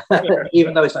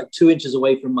 even though it's like 2 inches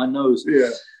away from my nose.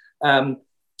 Yeah.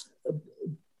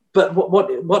 But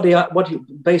what he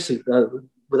basically,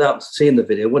 without seeing the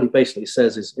video, what he basically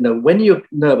says is, when you're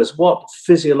nervous, what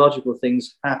physiological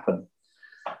things happen?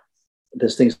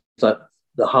 There's things like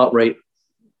the heart rate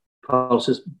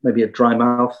pulses, maybe a dry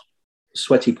mouth,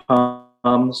 sweaty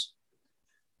palms,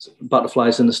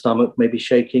 butterflies in the stomach, maybe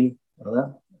shaking.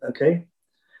 Okay,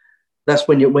 that's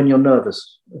when you're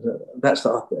nervous. That's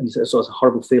a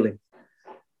horrible feeling.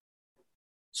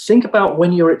 Think about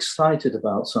when you're excited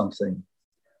about something.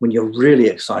 When you're really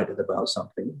excited about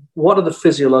something, what are the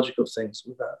physiological things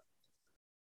with that?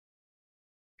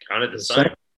 Kind of the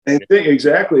same.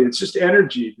 Exactly. It's just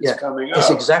energy that's coming up. It's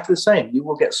exactly the same. You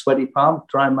will get sweaty palm,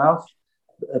 dry mouth,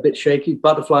 a bit shaky,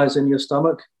 butterflies in your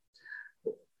stomach,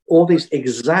 all these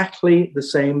exactly the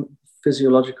same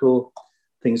physiological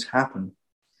things happen.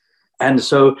 And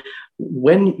so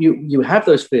when you have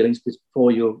those feelings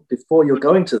before you're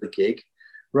going to the gig,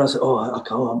 where I say, I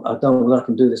don't know if I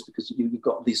can do this, because you've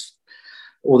got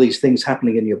all these things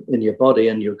happening in your body,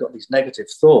 and you've got these negative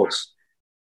thoughts.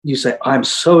 You say, I'm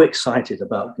so excited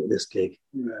about this gig.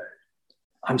 Right.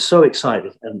 I'm so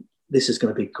excited, and this is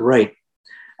going to be great.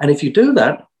 And if you do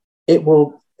that, it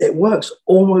works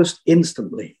almost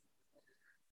instantly.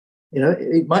 You know,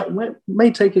 it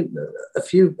may take a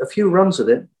few runs of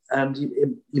it, and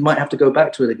you might have to go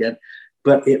back to it again,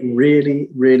 but it really,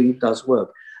 really does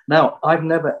work. Now, I've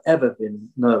never, ever been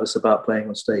nervous about playing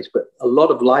on stage, but a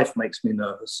lot of life makes me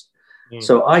nervous. Mm.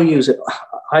 So I use it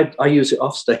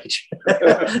off stage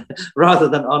rather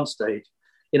than on stage.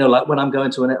 You know, like when I'm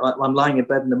I'm lying in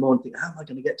bed in the morning, thinking, how am I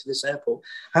going to get to this airport?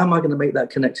 How am I going to make that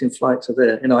connecting flight to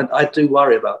there? You know, I do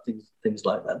worry about things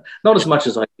like that. Not as much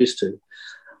as I used to.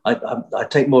 I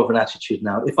take more of an attitude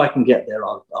now. If I can get there,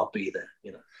 I'll be there,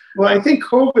 you know. Well, I think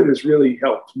COVID has really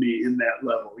helped me in that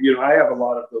level. You know, I have a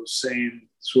lot of those same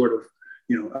sort of,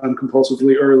 you know, I'm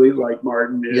compulsively early like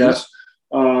Martin is. Yeah.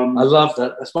 I love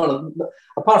that. That's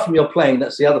apart from your playing,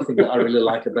 that's the other thing that I really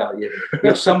like about you.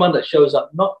 You're someone that shows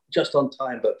up not just on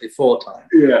time, but before time.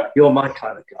 Yeah. You're my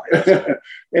kind of guy.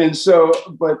 And so,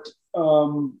 but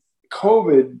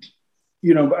COVID,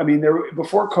 you know, I mean,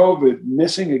 before COVID,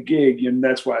 missing a gig, and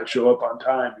that's why I show up on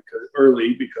time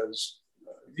because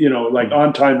you know, like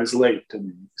on time is late to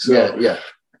me. So, yeah.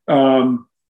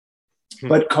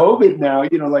 But COVID now,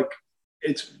 you know, like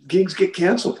gigs get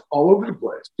canceled all over the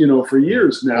place, you know, for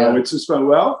years now. Yeah. It's just like,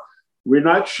 well, we're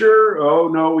not sure. Oh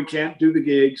no, we can't do the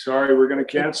gig. Sorry, we're going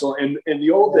to cancel. And in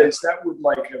the old days, that would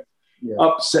like have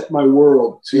upset my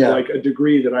world to like a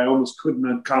degree that I almost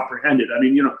couldn't comprehend it. I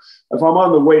mean, you know, if I'm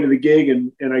on the way to the gig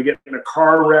and I get in a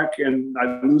car wreck and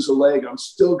I lose a leg, I'm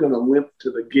still going to limp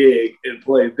to the gig and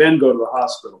play, then go to the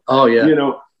hospital. Oh yeah. You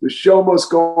know, the show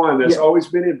must go on. That's always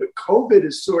been it. But COVID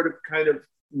has sort of kind of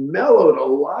mellowed a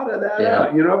lot of that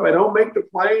out. You know, if I don't make the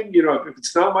plane, you know, if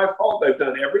it's not my fault, I've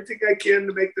done everything I can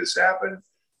to make this happen.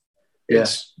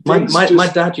 Yes, my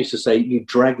dad used to say, you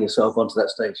drag yourself onto that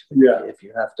stage if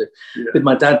you have to. Yeah. With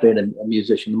my dad being a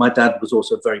musician, my dad was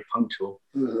also very punctual.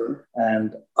 Mm-hmm.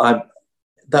 And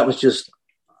that was just,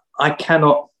 I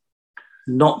cannot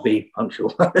not be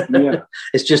punctual. Yeah.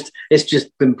 It's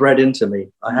just been bred into me.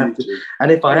 I have to.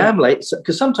 And if I am late,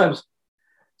 because sometimes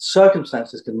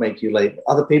circumstances can make you late,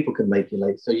 other people can make you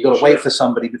late. So you've got to wait for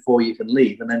somebody before you can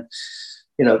leave. And then,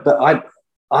 you know, but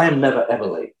I am never, ever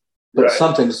late. But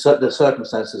sometimes the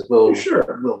circumstances will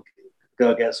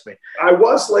go against me. I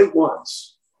was late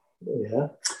once. Yeah.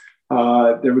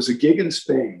 There was a gig in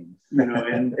Spain, you know,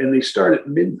 and they start at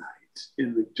midnight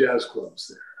in the jazz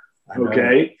clubs there.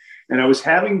 Okay. And I was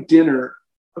having dinner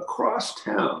across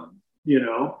town, you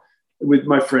know, with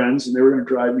my friends, and they were going to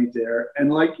drive me there.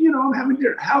 And like, you know, I'm having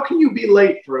dinner. How can you be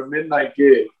late for a midnight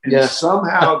gig? And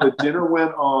somehow the dinner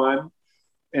went on.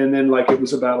 And then like, it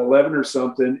was about 11 or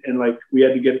something. And like, we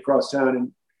had to get across town,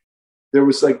 and there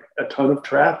was like a ton of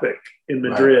traffic in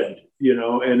Madrid, you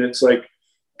know, and it's like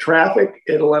traffic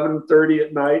at 11:30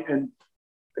 at night. And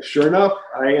sure enough,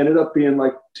 I ended up being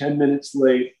like 10 minutes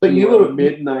late. But you were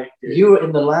midnight. You were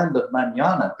in the land of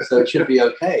mañana, so it should be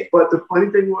okay. But the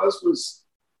funny thing was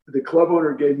the club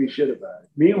owner gave me shit about it.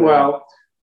 Meanwhile,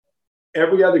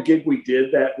 every other gig we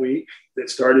did that week that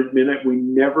started at midnight, we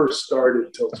never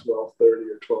started till 12:30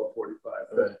 or 12:45.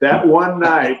 But that one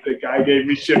night, the guy gave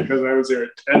me shit because I was there at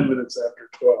 10 minutes after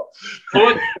 12.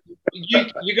 Well,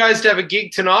 you guys have a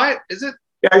gig tonight, is it?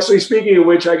 Actually, speaking of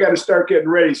which, I got to start getting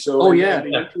ready. So in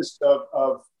the interest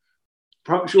of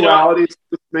punctuality,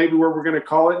 maybe where we're going to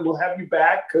call it, and we'll have you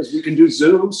back because we can do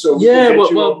Zoom. So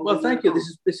well, thank you.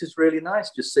 This is really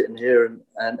nice, just sitting here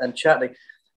and chatting.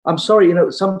 I'm sorry, you know,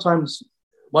 sometimes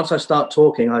once I start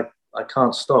talking, I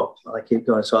can't stop. I keep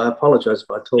going. So I apologize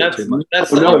if I talk too much.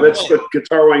 That's what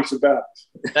Guitarwank's about.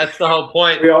 That's the whole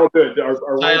point. We all do.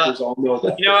 Our writers all know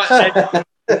that. You know what?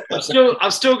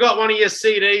 I've still got one of your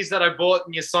CDs that I bought,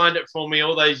 and you signed it for me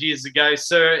all those years ago.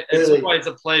 Sir, it's always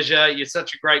a pleasure. You're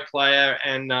such a great player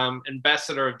and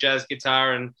ambassador of jazz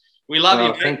guitar. And we love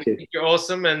you. Thank you. You're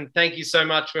awesome. And thank you so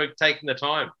much for taking the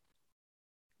time.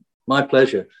 My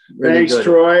pleasure. Really Thanks, good.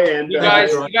 Troy. And you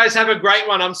guys have a great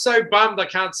one. I'm so bummed I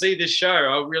can't see this show.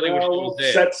 I really wish you was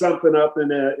there. Set something up in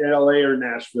LA or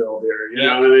Nashville there. You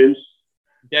know what I mean?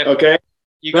 Definitely. Okay.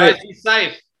 You guys be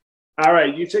safe. All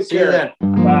right. You take care. See you then.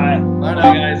 Bye. Bye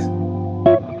now, guys.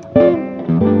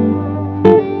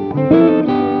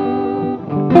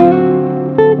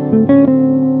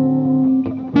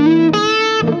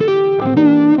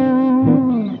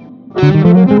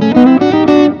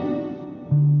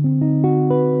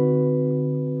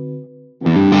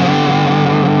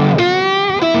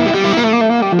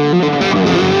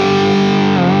 Bye.